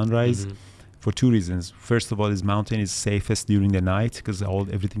the sunrise for two reasons. First of all, this mountain is safest during the night, because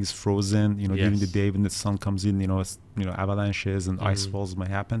everything is frozen. You know, during the day when the sun comes in, you know, avalanches and ice falls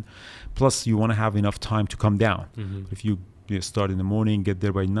might happen. Plus, you want to have enough time to come down. If you start in the morning, get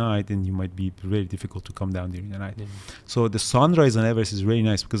there by night, and you might be very difficult to come down during the night. So the sunrise on Everest is really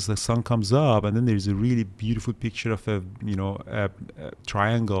nice, because the sun comes up, and then there's a really beautiful picture of a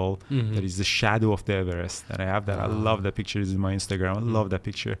triangle that is the shadow of the Everest. And I have that. I love that picture. It's in my Instagram. I love that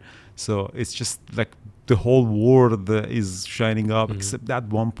picture. So it's just like the whole world is shining up except that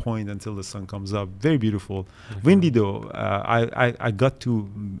one point until the sun comes up. Very beautiful. Windy though. I got to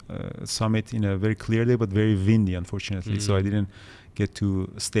summit in a very clear day, but very windy, unfortunately. So I didn't get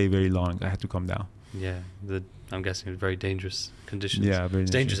to stay very long. I had to come down. Yeah, I'm guessing it was very dangerous conditions. Yeah, very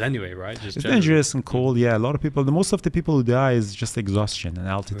dangerous anyway, right? It's dangerous and cold. Yeah, a lot of people. Most of the people who die is just exhaustion and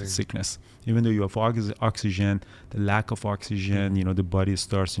altitude sickness. Even though you have oxygen, the lack of oxygen, you know, the body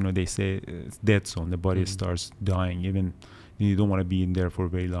starts. You know, they say it's dead zone. The body starts dying. Even you don't want to be in there for a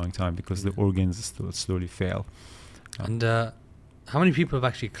very long time, because the organs slowly fail. And how many people have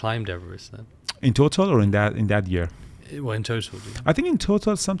actually climbed Everest then? In total, or in that year? Well, in total, I think in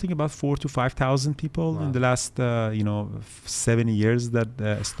total something about 4,000 to 5,000 people in the last 70 years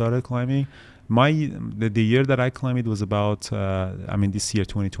that started climbing. The year that I climbed it was about this year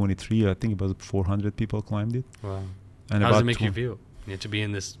 2023, I think about 400 people climbed it. Wow. And how does it make you feel? To be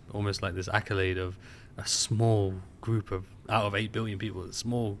in this almost like this accolade of a small group of out of 8 billion people, a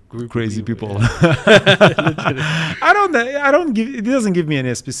small group crazy of people. I don't give, it doesn't give me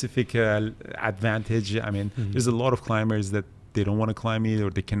any specific advantage. I mean, there's a lot of climbers that they don't want to climb it or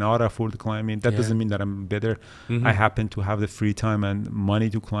they cannot afford to climb it. That doesn't mean that I'm better. I happen to have the free time and money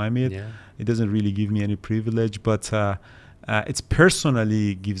to climb it. It doesn't really give me any privilege, but it's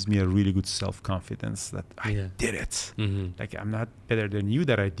personally gives me a really good self-confidence that I did it. Like, I'm not better than you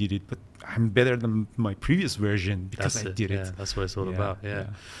that I did it, but I'm better than my previous version because I did it. That's what it's all about.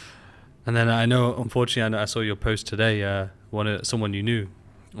 And then I know, unfortunately, I saw your post today. Someone you knew,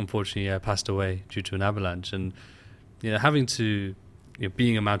 unfortunately, passed away due to an avalanche. And having to,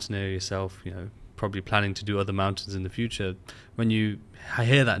 being a mountaineer yourself, probably planning to do other mountains in the future. When you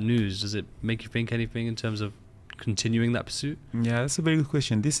hear that news, does it make you think anything in terms of continuing that pursuit? Yeah, that's a very good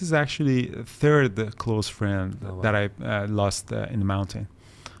question. This is actually a third close friend that I lost in the mountain.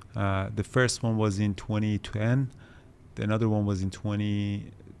 The first one was in 2010. Another one was in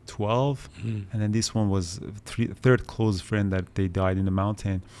 2012. And then this one was third close friend that they died in the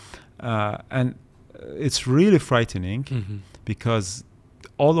mountain. And it's really frightening because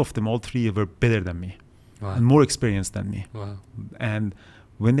all three were better than me and more experienced than me. And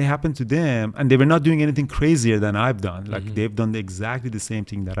when they happened to them, and they were not doing anything crazier than I've done, like they've done exactly the same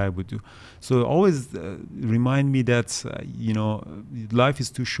thing that I would do. So always remind me that, life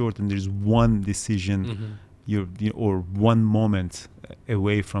is too short and there's one decision or one moment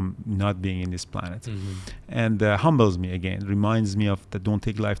away from not being in this planet. And humbles me again, reminds me of that don't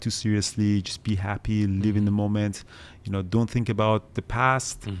take life too seriously, just be happy, live in the moment. Don't think about the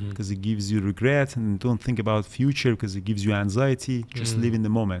past because it gives you regret, and don't think about future because it gives you anxiety. Just live in the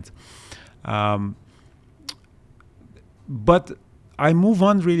moment. But I move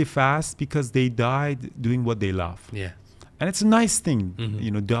on really fast because they died doing what they love. And it's a nice thing,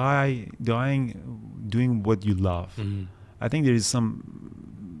 dying doing what you love. I think there is some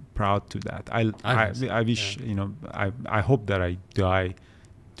proud to that. I wish, I hope that I die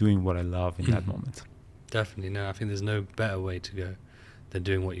doing what I love in that moment. Definitely. No, I think there's no better way to go than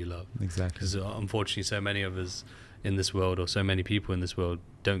doing what you love. Exactly. Because unfortunately, so many of us in this world, or so many people in this world,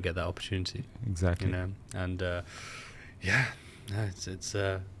 don't get that opportunity. Exactly. And it's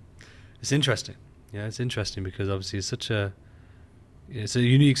interesting. It's interesting because obviously it's a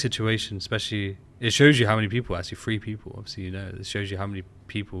unique situation, especially it shows you how many people, actually 3 people, obviously, it shows you how many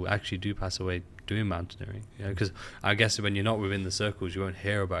people actually do pass away doing mountaineering. Because I guess when you're not within the circles, you won't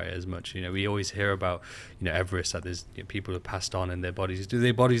hear about it as much. We always hear about, Everest, that there's people who have passed on in their bodies. Do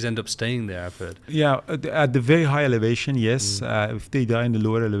their bodies end up staying there, I've heard? Yeah, at the very high elevation, yes. If they die in the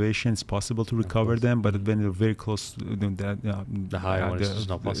lower elevation, it's possible to recover them, but when they're very close to the higher one, it's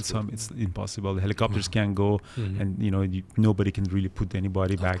not possible. It's impossible. The helicopters can't go, and nobody can really put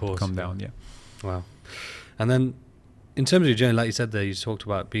anybody back to come down. Wow. And then in terms of your journey, like you said there, you talked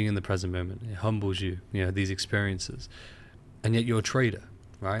about being in the present moment. It humbles you, these experiences. And yet you're a trader,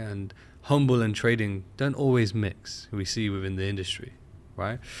 right? And humble and trading don't always mix, we see within the industry,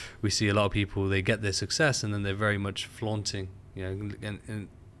 right? We see a lot of people, they get their success and then they're very much flaunting, and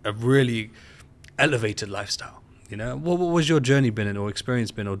a really elevated lifestyle. What was your journey been, or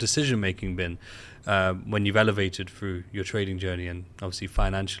experience been, or decision making been when you've elevated through your trading journey and obviously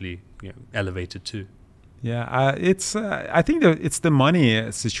financially elevated too? It's I think that it's the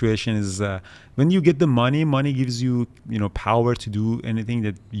money situation is when you get the money gives you power to do anything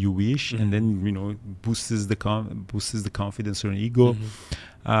that you wish, and then boosts the confidence or ego.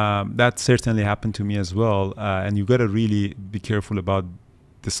 That certainly happened to me as well, and you got to really be careful about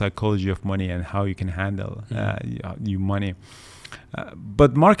the psychology of money and how you can handle your money.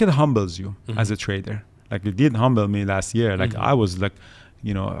 But market humbles you as a trader. Like it did humble me last year. Like I was like,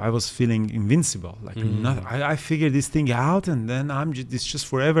 I was feeling invincible. Like I figured this thing out, and then it's just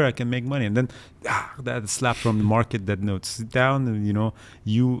forever. I can make money, and then that slap from the market that sit down, and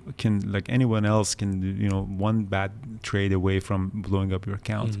you can, like anyone else can, one bad trade away from blowing up your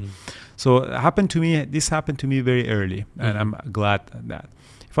account. So this happened to me very early, and I'm glad that.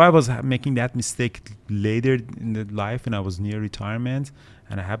 If I was making that mistake later in the life and I was near retirement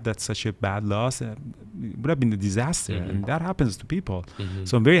and I have such a bad loss, it would have been a disaster. And that happens to people.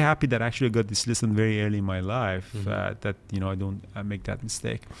 So I'm very happy that actually I got this lesson very early in my life, that, I don't make that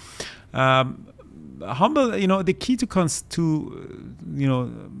mistake. Humble, the key to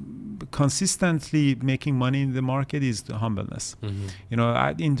consistently making money in the market is the humbleness.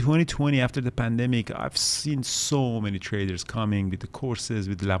 In 2020, after the pandemic, I've seen so many traders coming with the courses,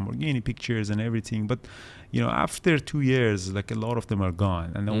 with the Lamborghini pictures and everything. But, after 2 years, like a lot of them are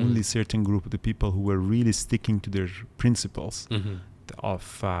gone. And only certain group of the people who were really sticking to their principles,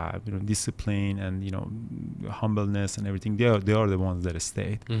 of discipline and humbleness and everything, they are the ones that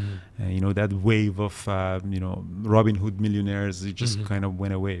stayed. That wave of Robin Hood millionaires, it just kind of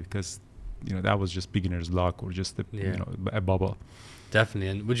went away because that was just beginner's luck or just a bubble. Definitely.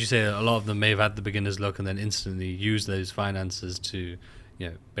 And would you say a lot of them may have had the beginner's luck and then instantly use those finances to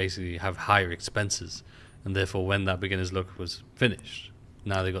basically have higher expenses, and therefore when that beginner's luck was finished,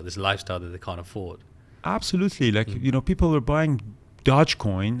 now they got this lifestyle that they can't afford? Absolutely. Like people were buying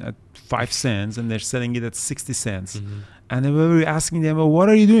Dogecoin at 5 cents and they're selling it at 60 cents. And then we were asking them, well, what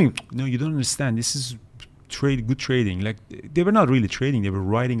are you doing? No, you don't understand. This is good trading. Like, they were not really trading, they were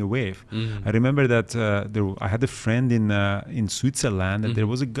riding a wave. I remember that I had a friend in Switzerland, and there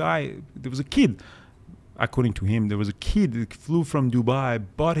was a kid. According to him, there was a kid that flew from Dubai,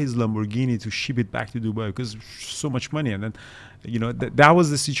 bought his Lamborghini to ship it back to Dubai because so much money. And then, that was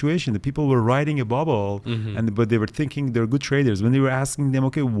the situation. The people were riding a bubble, but they were thinking they're good traders. When they were asking them,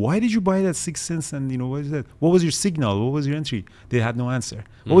 okay, why did you buy it at 6 cents? And what is that? What was your signal? What was your entry? They had no answer.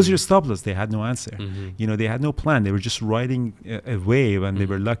 What was your stop loss? They had no answer. They had no plan. They were just riding a wave, and they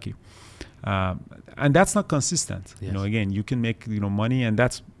were lucky. And that's not consistent. Yes. Again, you can make money, and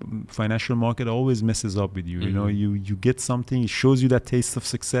that's financial market always messes up with you. You get something, it shows you that taste of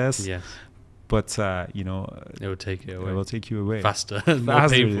success. Yes. But it will take you away. It will take you away faster, more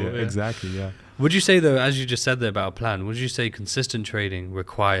painful. Yeah. Exactly. Yeah. Would you say, though, as you just said there about a plan, would you say consistent trading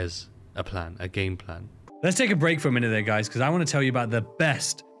requires a plan, a game plan? Let's take a break for a minute there, guys, because I want to tell you about the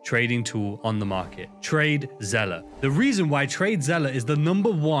best trading tool on the market, TRADEZELLA. The reason why TRADEZELLA is the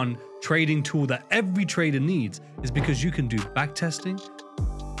 #1 trading tool that every trader needs is because you can do backtesting,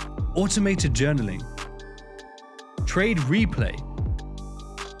 automated journaling, trade replay,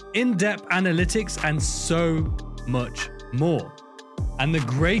 in-depth analytics, and so much more. And the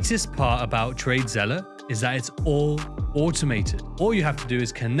greatest part about TRADEZELLA is that it's all automated. All you have to do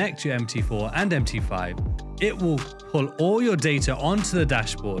is connect your MT4 and MT5. It will pull all your data onto the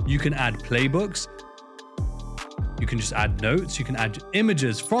dashboard. You can add playbooks, you can just add notes, you can add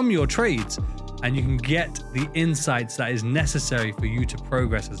images from your trades, and you can get the insights that is necessary for you to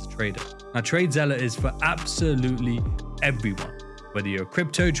progress as a trader. Now, TRADEZELLA is for absolutely everyone. Whether you're a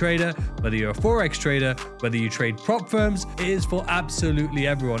crypto trader, whether you're a Forex trader, whether you trade prop firms, it is for absolutely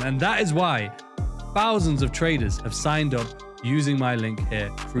everyone. And that is why thousands of traders have signed up using my link here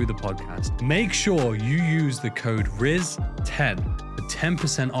through the podcast. Make sure you use the code RIZ10 for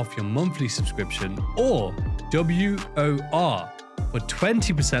 10% off your monthly subscription, or WOR for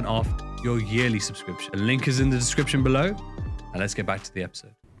 20% off your yearly subscription. The link is in the description below. And let's get back to the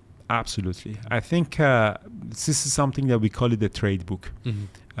episode. Absolutely. I think this is something that we call it the trade book,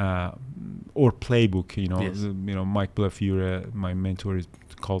 or playbook. Yes. Mike Blafure, my mentor,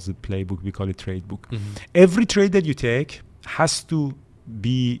 calls it playbook. We call it trade book. Every trade that you take has to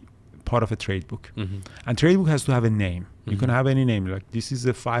be part of a trade book, and trade book has to have a name. You can have any name, like this is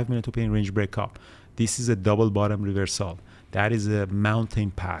a 5-minute opening range breakup, this is a double bottom reversal, that is a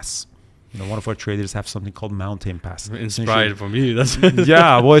mountain pass. One of our traders have something called mountain pass. Inspired from you. That's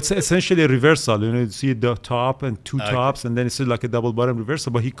yeah, well, it's essentially a reversal. You see the top and two tops, and then it's like a double bottom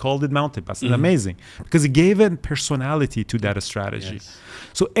reversal, but he called it mountain pass. It's amazing because it gave a personality to that strategy. Yes.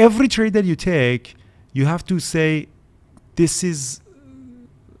 So every trade that you take, you have to say, this is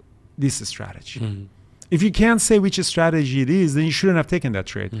this strategy. If you can't say which strategy it is, then you shouldn't have taken that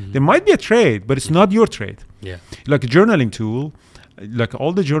trade. There might be a trade, but it's not your trade. Yeah. Like a journaling tool, like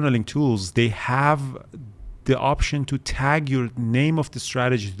all the journaling tools, they have the option to tag your name of the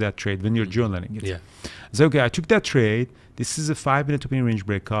strategy to that trade when you're journaling it. Yeah. So, okay, I took that trade. This is a 5-minute opening range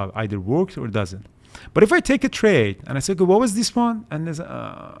breakup. Either worked or doesn't. But if I take a trade and I say, okay, what was this one? And there's,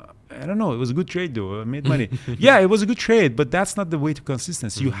 I don't know. It was a good trade though. I made money. Yeah, it was a good trade, but that's not the way to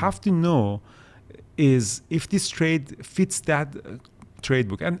consistency. You have to know is if this trade fits that trade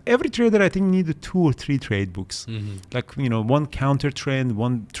book. And every trader, I think, needs 2 or 3 trade books. Like, one counter trend,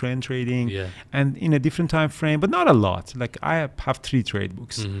 one trend trading, and in a different time frame, but not a lot. Like I have 3 trade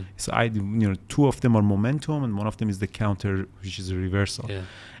books. So I, 2 of them are momentum, and one of them is the counter, which is a reversal.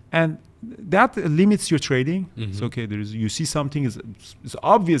 And that limits your trading. So okay, you see something it's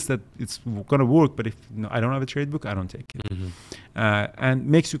obvious that it's gonna work, but if I don't have a trade book, I don't take it.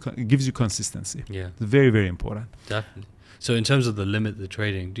 And gives you consistency. Yeah, it's very, very important. Definitely. So in terms of the limit the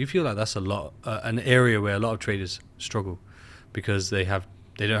trading, do you feel like that's an area where a lot of traders struggle because they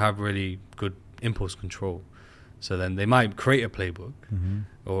don't have really good impulse control? So then they might create a playbook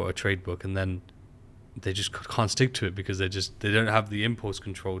or a trade book, and then they just can't stick to it because they don't have the impulse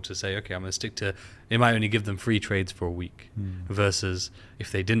control to say, okay, I'm going to stick to. It might only give them 3 trades for a week, versus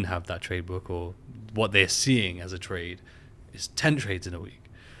if they didn't have that trade book or what they're seeing as a trade, it's 10 trades in a week.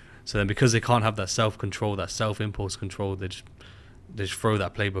 So then because they can't have that self-control, that self-impulse control, they just throw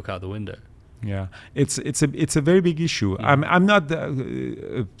that playbook out the window. Yeah, it's a very big issue. I'm not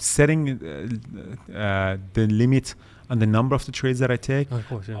setting the limit on the number of the trades that I take. Of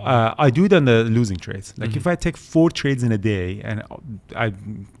course, yeah. I do it on the losing trades. Like if I take 4 trades in a day and I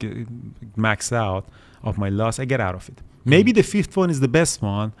max out of my loss, I get out of it. Maybe the 5th one is the best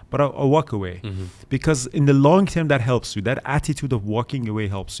one, but I'll walk away because in the long term that helps you. That attitude of walking away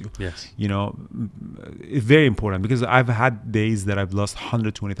helps you. Yes. You know, it's very important because I've had days that I've lost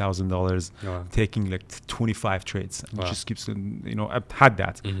 $120,000 taking like 25 trades. It just keeps, you know, I've had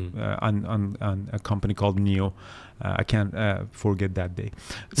that on a company called Neo. I can't forget that day.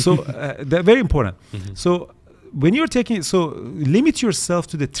 So they're very important. So when you're taking, limit yourself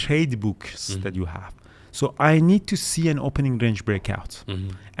to the trade books that you have. So I need to see an opening range breakout.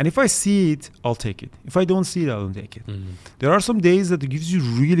 And if I see it, I'll take it. If I don't see it, I don't take it. There are some days that it gives you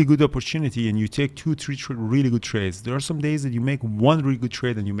really good opportunity and you take 2-3 really good trades. There are some days that you make one really good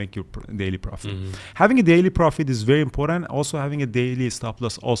trade and you make your daily profit. Having a daily profit is very important. Also having a daily stop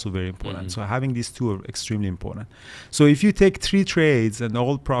loss also very important. So having these two are extremely important. So if you take 3 trades and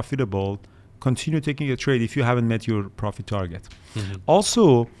all profitable, continue taking a trade if you haven't met your profit target.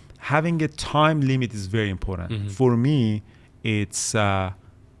 Also, having a time limit is very important. For me, it's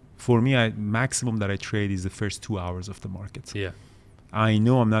maximum that I trade is the first 2 hours of the market. Yeah, I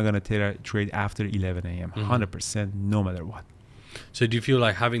know I'm not gonna trade after 11 a.m. 100%, no matter what. So do you feel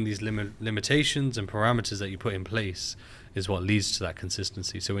like having these limitations and parameters that you put in place is what leads to that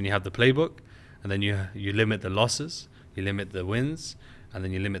consistency? So when you have the playbook, and then you limit the losses, you limit the wins, and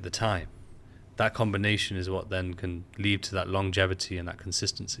then you limit the time. That combination is what then can lead to that longevity and that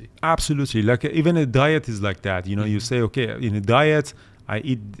consistency. Absolutely. Like even a diet is like that. You know, you say, okay, in a diet, I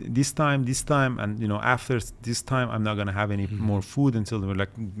eat this time, and you know, after this time, I'm not gonna have any more food until like,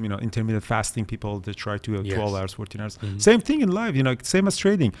 you know, intermittent fasting. People they try to 12 hours, 14 hours. Same thing in life. You know, same as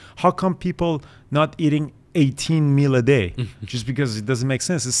trading. How come people not eating 18 meal a day? Just because it doesn't make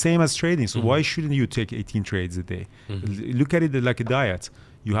sense. It's the same as trading. So why shouldn't you take 18 trades a day? Look at it like a diet.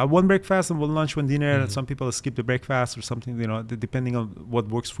 You have one breakfast and one lunch, one dinner, and some people skip the breakfast or something, you know, depending on what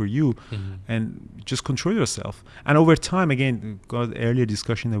works for you, and just control yourself. And over time, again, the earlier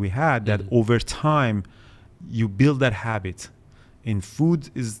discussion that we had, that over time, you build that habit. In food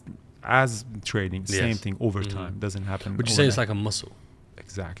is as trading, same thing over time, doesn't happen. Would you say it's like a muscle?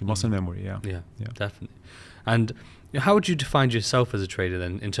 Exactly, muscle memory, yeah, definitely. And how would you define yourself as a trader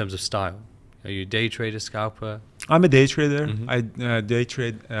then, in terms of style? Are you a day trader, scalper? I'm a day trader. I day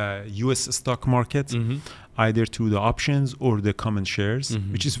trade U.S. stock market, either through the options or the common shares,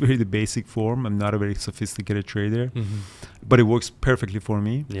 which is very the basic form. I'm not a very sophisticated trader, but it works perfectly for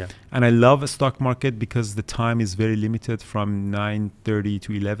me. And I love a stock market because the time is very limited from 9:30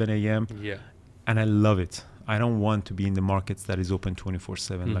 to 11 a.m. And I love it. I don't want to be in the markets that is open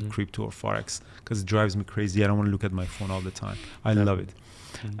 24/7 like crypto or Forex because it drives me crazy. I don't want to look at my phone all the time. I love it.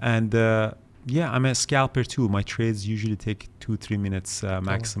 And I'm a scalper too. My trades usually take 2-3 minutes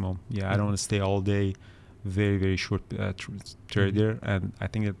maximum. I don't want to stay all day. Very, very short trader, and I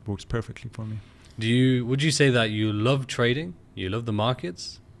think it works perfectly for me. Would you say that you love trading, you love the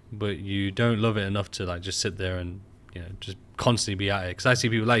markets, but you don't love it enough to like just sit there and, you know, just constantly be at it? Because I see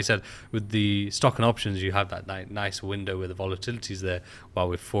people, like you said, with the stock and options, you have that nice window where the volatility is there, while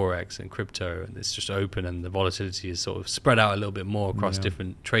with Forex and crypto, and it's just open and the volatility is sort of spread out a little bit more across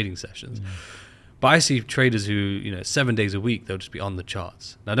different trading sessions. But I see traders who, you know, 7 days a week, they'll just be on the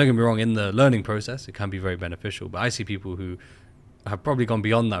charts. Now, don't get me wrong, in the learning process, it can be very beneficial, but I see people who have probably gone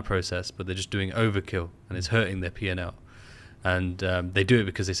beyond that process, but they're just doing overkill and it's hurting their P&L. And they do it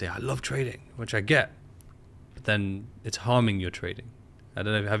because they say, I love trading, which I get. Then it's harming your trading. I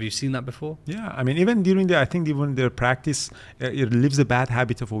don't know. Have you seen that before? Yeah, I mean, even during their practice, it lives a bad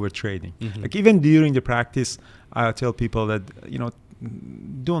habit of over trading. Like even during the practice, I tell people that, you know,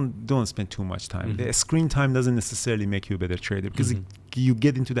 don't spend too much time. The screen time doesn't necessarily make you a better trader because you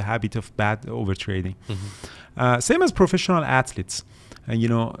get into the habit of bad over trading. Same as professional athletes. And you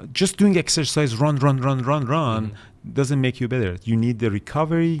know, just doing exercise, run doesn't make you better. You need the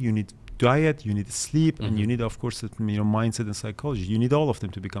recovery. You need diet, you need sleep, and you need, of course, mindset and psychology. You need all of them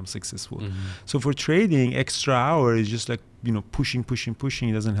to become successful. So for trading, extra hour is just like, you know, pushing.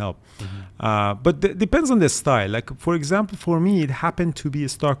 It doesn't help. But depends on the style. Like, for example, for me, it happened to be a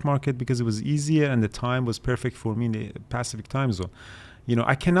stock market because it was easier and the time was perfect for me in the Pacific time zone.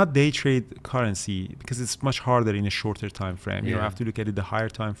 I cannot day trade currency because it's much harder in a shorter time frame. I have to look at it the higher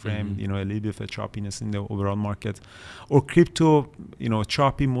time frame, a little bit of a choppiness in the overall market. Or crypto,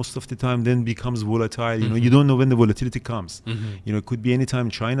 choppy most of the time, then becomes volatile. You don't know when the volatility comes. It could be any time,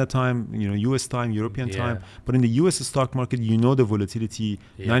 China time, US time, European time. But in the US stock market, the volatility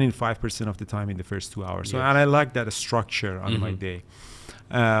 95% of the time in the first 2 hours. So, and I like that structure on my day.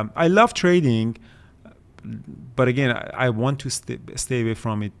 I love trading. But again, I want to stay away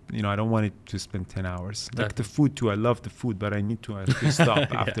from it. I don't want it to spend 10 hours. Like the food too. I love the food, but I need to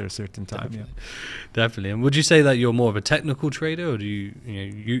stop after a certain time. Definitely. And would you say that you're more of a technical trader, or do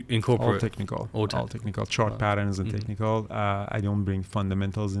you incorporate all technical? All technical chart patterns and technical. I don't bring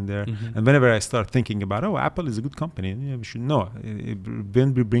fundamentals in there. And whenever I start thinking about, Apple is a good company, we should know.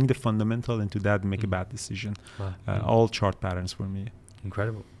 When we bring the fundamental into that, make a bad decision. All chart patterns for me.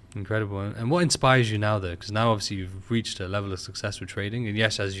 Incredible. And what inspires you now, though? Because now obviously you've reached a level of success with trading, and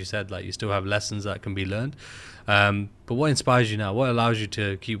yes, as you said, like you still have lessons that can be learned. But what inspires you now? What allows you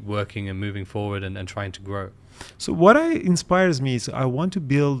to keep working and moving forward and trying to grow? So what inspires me is I want to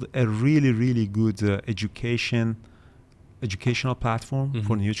build a really, really good educational platform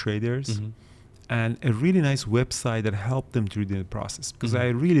for new traders. And a really nice website that help them through the process. Because I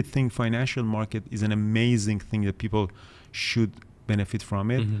really think financial market is an amazing thing that people should benefit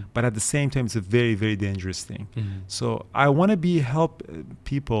from it, but at the same time it's a very, very dangerous thing. So I want to help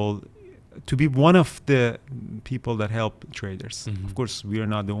people to be one of the people that help traders. Of course, we are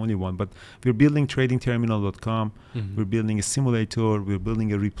not the only one, but we're building tradingterminal.com. We're building a simulator, we're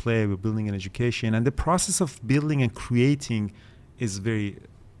building a replay, we're building an education, and the process of building and creating is very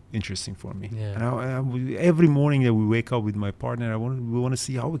interesting for me. And every morning that we wake up with my partner, we want to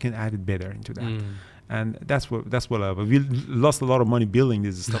see how we can add it better into that. And that's what I love. We lost a lot of money building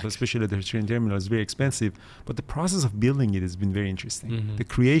this stuff, especially the trading terminal. It's very expensive, but the process of building it has been very interesting. The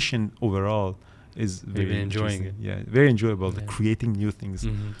creation overall is very enjoying it. Yeah, very enjoyable. The creating new things.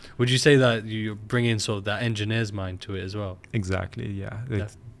 Would you say that you bring in sort of that engineer's mind to it as well? Exactly. Yeah.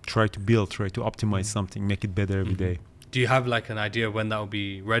 Try to optimize something, make it better every day. Do you have like an idea when that will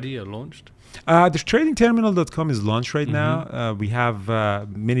be ready or launched? The tradingterminal.com is launched right now. We have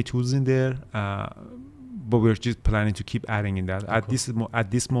many tools in there, but we're just planning to keep adding in that. At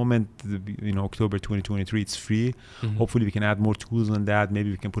this moment, October 2023, it's free. Hopefully, we can add more tools on that.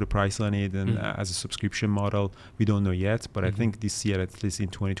 Maybe we can put a price on it and as a subscription model. We don't know yet, but I think this year, at least in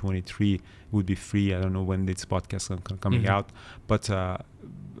 2023, it would be free. I don't know when this podcast is coming out, but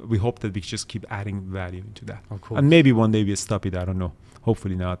we hope that we just keep adding value into that. And maybe one day we'll stop it. I don't know.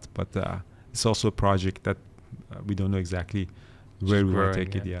 Hopefully not, but it's also a project that we don't know exactly where we want to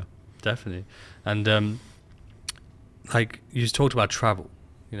take it. Yeah, definitely. And like you talked about travel,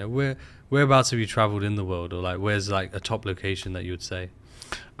 whereabouts have you traveled in the world, or like where's like a top location that you would say?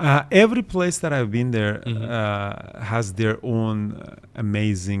 Every place that I've been there has their own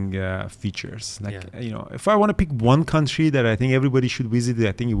amazing features. Like if I want to pick one country that I think everybody should visit,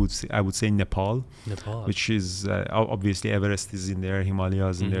 I think I would say Nepal, which is obviously Everest is in there,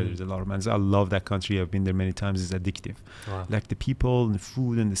 Himalayas in there. There's a lot of mountains. I love that country. I've been there many times. It's addictive. Like the people and the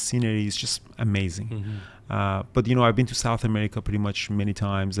food and the scenery is just amazing. But I've been to South America pretty much many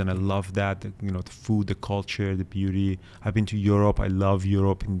times, and I love that. The food, the culture, the beauty. I've been to Europe. I love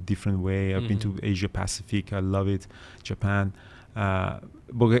Europe in a different way. I've been to Asia Pacific. I love it. Japan.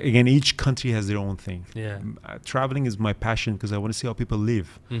 But again, each country has their own thing. Traveling is my passion because I want to see how people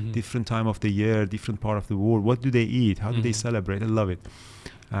live. Different time of the year, different part of the world. What do they eat? How do they celebrate? I love it.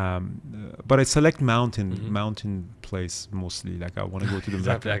 But I select mountain place mostly. Like I want to go to the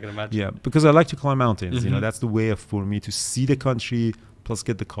exactly, I can imagine. Yeah, because I like to climb mountains. That's the way for me to see the country plus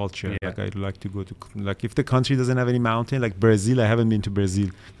get the culture. Like I'd like to go to, like if the country doesn't have any mountain, like Brazil, I haven't been to Brazil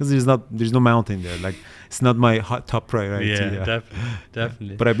because there's no mountain there. Like it's not my top priority.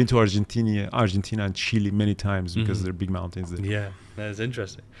 Definitely. But I've been to Argentina and Chile many times because there are big mountains there. Yeah, that's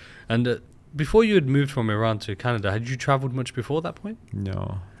interesting. And before you had moved from Iran to Canada, had you traveled much before that point?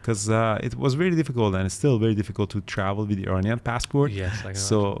 No, because it was very difficult, and it's still very difficult to travel with the Iranian passport. Yes, I can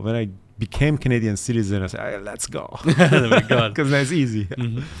so imagine. When I became Canadian citizen, I said, hey, let's go. Because that's easy.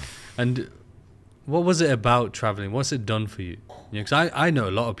 And what was it about traveling? What's it done for you? Because I know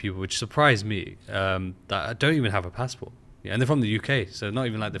a lot of people, which surprised me, that don't even have a passport. And they're from the UK, so not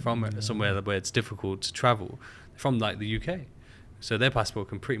even like they're from somewhere where it's difficult to travel. They're from like the UK. So their passport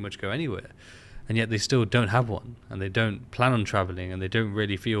can pretty much go anywhere, and yet they still don't have one, and they don't plan on traveling, and they don't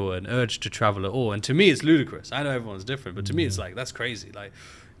really feel an urge to travel at all. And to me, it's ludicrous. I know everyone's different, but to me, it's like, that's crazy. Like,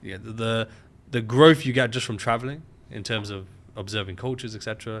 the growth you get just from traveling in terms of observing cultures,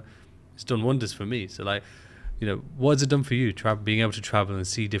 etc., it's done wonders for me. So like, what has it done for you, being able to travel and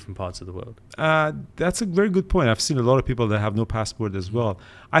see different parts of the world? That's a very good point. I've seen a lot of people that have no passport as well.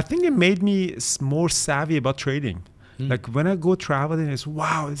 I think it made me more savvy about trading. Like when I go traveling, it's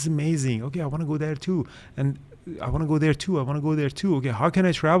wow, it's amazing. Okay, I want to go there too. And I want to go there too. I want to go there too. Okay, how can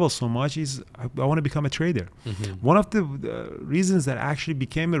I travel so much? I want to become a trader. One of the reasons that I actually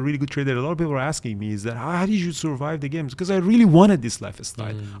became a really good trader, a lot of people are asking me, is that how did you survive the games? Because I really wanted this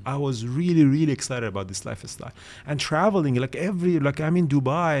lifestyle. I was really, really excited about this lifestyle. And traveling, like I'm in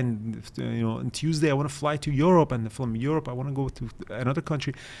Dubai, and on Tuesday I want to fly to Europe, and from Europe I want to go to another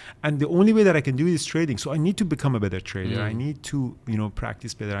country. And the only way that I can do it is trading. So I need to become a better trader. I need to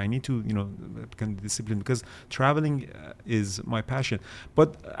practice better. I need to become disciplined, because traveling is my passion.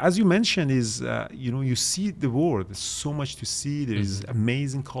 But as you mentioned, you see the world. There's so much to see. There is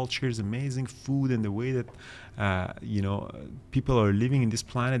amazing cultures, amazing food, and the way that people are living in this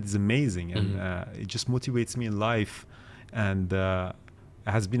planet is amazing. And it just motivates me in life, and it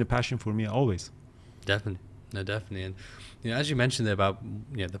has been a passion for me always. Definitely. And as you mentioned there about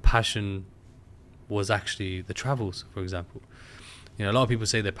the passion was actually the travels, for example. A lot of people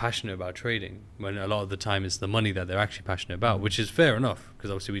say they're passionate about trading, when a lot of the time it's the money that they're actually passionate about, which is fair enough,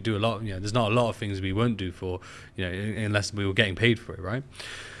 because obviously we do a lot. There's not a lot of things we won't do for, unless we were getting paid for it, right?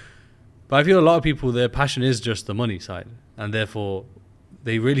 But I feel a lot of people, their passion is just the money side, and therefore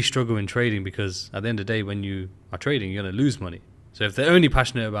they really struggle in trading, because at the end of the day, when you are trading, you're going to lose money. So if they're only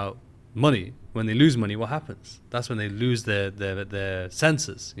passionate about money, when they lose money, what happens? That's when they lose their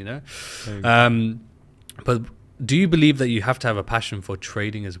senses, But do you believe that you have to have a passion for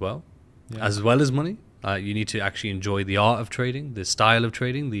trading as well as money? You need to actually enjoy the art of trading, the style of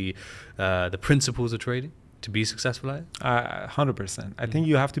trading, the principles of trading to be successful at it? 100%. I think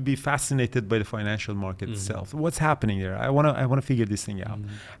you have to be fascinated by the financial market itself. What's happening there? I want to figure this thing out.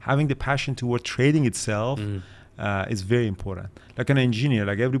 Having the passion toward trading itself is very important. Like an engineer,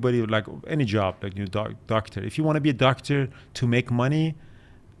 like everybody, like any job, like doctor. If you want to be a doctor to make money,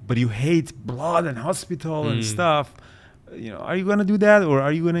 but you hate blood and hospital and stuff, are you going to do that, or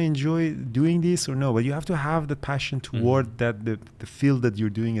are you going to enjoy doing this or no? But you have to have the passion toward the field that you're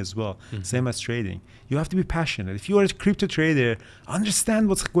doing as well. Same as trading. You have to be passionate. If you are a crypto trader, understand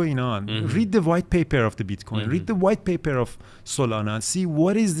what's going on. Read the white paper of the Bitcoin. Read the white paper of Solana and see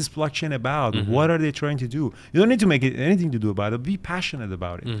what is this blockchain about. What are they trying to do? You don't need to make it anything to do about it. Be passionate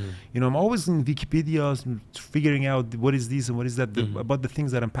about it. I'm always in Wikipedia figuring out what is this and what is that, about the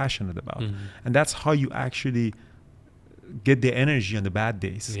things that I'm passionate about. And that's how you actually get the energy on the bad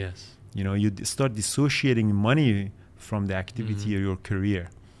days. Yes. You start dissociating money from the activity or your career.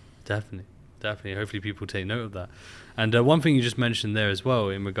 Definitely. Hopefully people take note of that. And one thing you just mentioned there as well,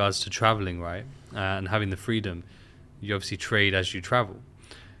 in regards to traveling, right, and having the freedom, you obviously trade as you travel.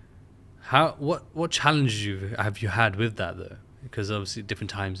 What challenges have you had with that though? Because obviously different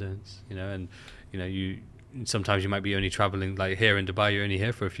time zones, and you sometimes you might be only traveling, like here in Dubai, you're only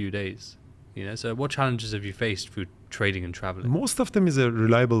here for a few days. So what challenges have you faced through trading and traveling? Most of them is a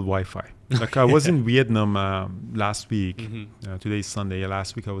reliable Wi-Fi. Like I was in Vietnam last week. Today is Sunday.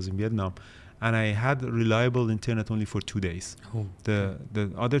 Last week I was in Vietnam, and I had reliable internet only for 2 days. The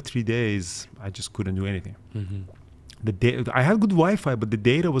other 3 days I just couldn't do anything. I had good Wi-Fi, but the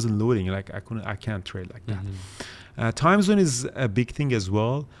data wasn't loading. Like I can't trade like that. Time zone is a big thing as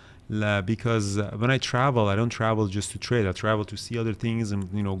well. Because when I travel, I don't travel just to trade. I travel to see other things and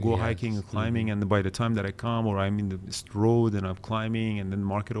go hiking and climbing. And by the time that I come, or I'm in the road and I'm climbing, and then the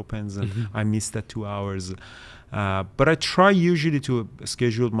market opens, and I miss that 2 hours. But I try usually to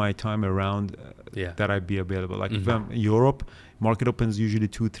schedule my time around that I'd be available. Like if I'm in Europe, market opens usually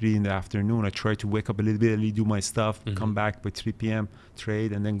 2-3 in the afternoon. I try to wake up a little bit early, do my stuff, come back by 3 p.m.,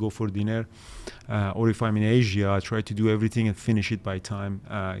 trade, and then go for dinner. Or if I'm in Asia, I try to do everything and finish it by time.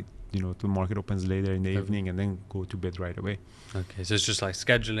 The market opens later in the evening, and then go to bed right away. Okay, so it's just like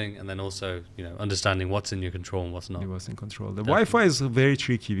scheduling, and then also understanding what's in your control and what's not. What's in control. The Wi-Fi is very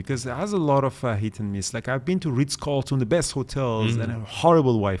tricky because it has a lot of hit and miss. Like I've been to Ritz-Carlton, the best hotels, and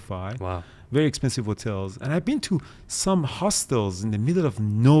horrible Wi-Fi. Wow. Very expensive hotels. And I've been to some hostels in the middle of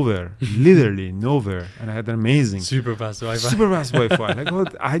nowhere, literally nowhere, and I had an amazing super fast Wi-Fi. Like,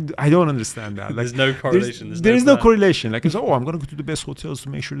 what? I don't understand that. Like, there's no correlation. There's no correlation. Like, I'm going to go to the best hotels to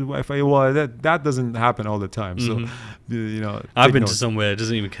make sure the Wi-Fi. Well, that doesn't happen all the time. So, I've been to somewhere it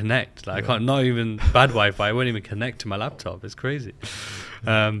doesn't even connect. Like I can't, not even bad Wi-Fi. I won't even connect to my laptop. It's crazy.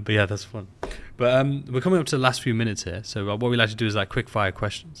 But yeah, that's fun. But we're coming up to the last few minutes here. So what we like to do is like quick fire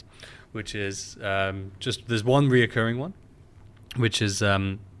questions, which is just there's one reoccurring one, which is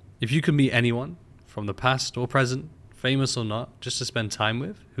if you could meet anyone from the past or present, famous or not, just to spend time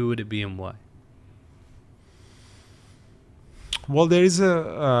with, who would it be and why? Well, there's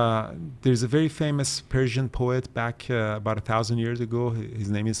a very famous Persian poet back about 1,000 years ago. His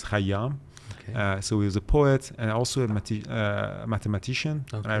name is Khayyam. Okay. So he was a poet and also a mathematician.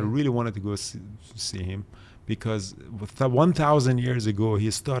 Okay. And I really wanted to go see him because 1,000 years ago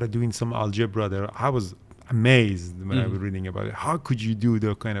he started doing some algebra there. I was amazed when I was reading about it. How could you do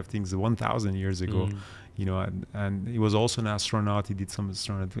the kind of things 1,000 years ago? You know, and he was also an astronaut. He did some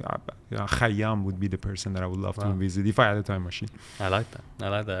astronaut. Khayyam would be the person that I would love to visit if I had a time machine. I like that.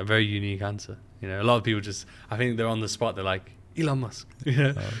 A very unique answer. You know, a lot of people I think they're on the spot. They're like, Elon Musk. We've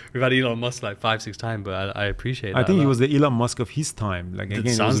had Elon Musk like 5-6 times, but I appreciate that. I think he was the Elon Musk of his time. Like, again,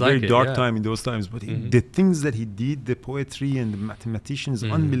 it was a very dark time in those times. But the things that he did, the poetry and the mathematician is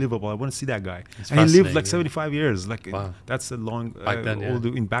unbelievable. I want to see that guy. And he lived like 75 years. Like, that's a long, back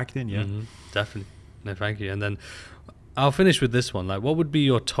then, back then, definitely. No, thank you. And then I'll finish with this one. Like, what would be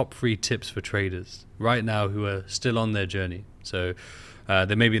your top 3 tips for traders right now who are still on their journey? So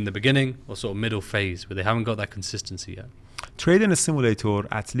they may be in the beginning or sort of middle phase where they haven't got that consistency yet. Trade in a simulator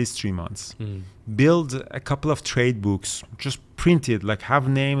at least 3 months. Build a couple of trade books. Just print it. Like, have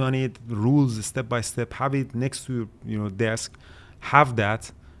name on it, rules step by step. Have it next to your desk. Have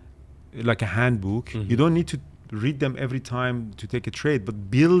that like a handbook. You don't need to read them every time to take a trade, but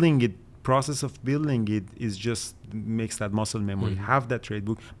process of building it is just makes that muscle memory. Have that trade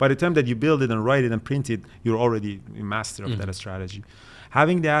book. By the time that you build it and write it and print it, you're already a master of that strategy.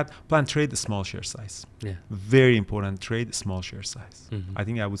 Having that, plan trade a small share size. Very important. Trade a small share size. I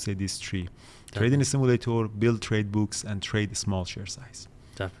think I would say these 3. Trade in a simulator, build trade books, and trade a small share size.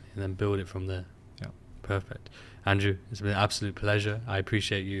 Definitely. And then build it from there. Yeah. Perfect. Andrew, it's been an absolute pleasure. I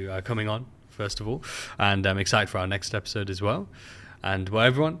appreciate you coming on, first of all. And I'm excited for our next episode as well. And well,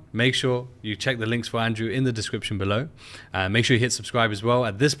 everyone, make sure you check the links for Andrew in the description below. Make sure you hit subscribe as well.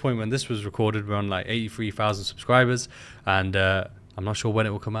 At this point, when this was recorded, we're on like 83,000 subscribers. And I'm not sure when it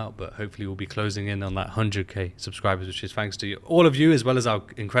will come out, but hopefully we'll be closing in on that 100K subscribers, which is thanks to all of you, as well as our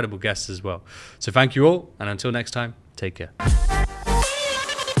incredible guests as well. So thank you all. And until next time, take care.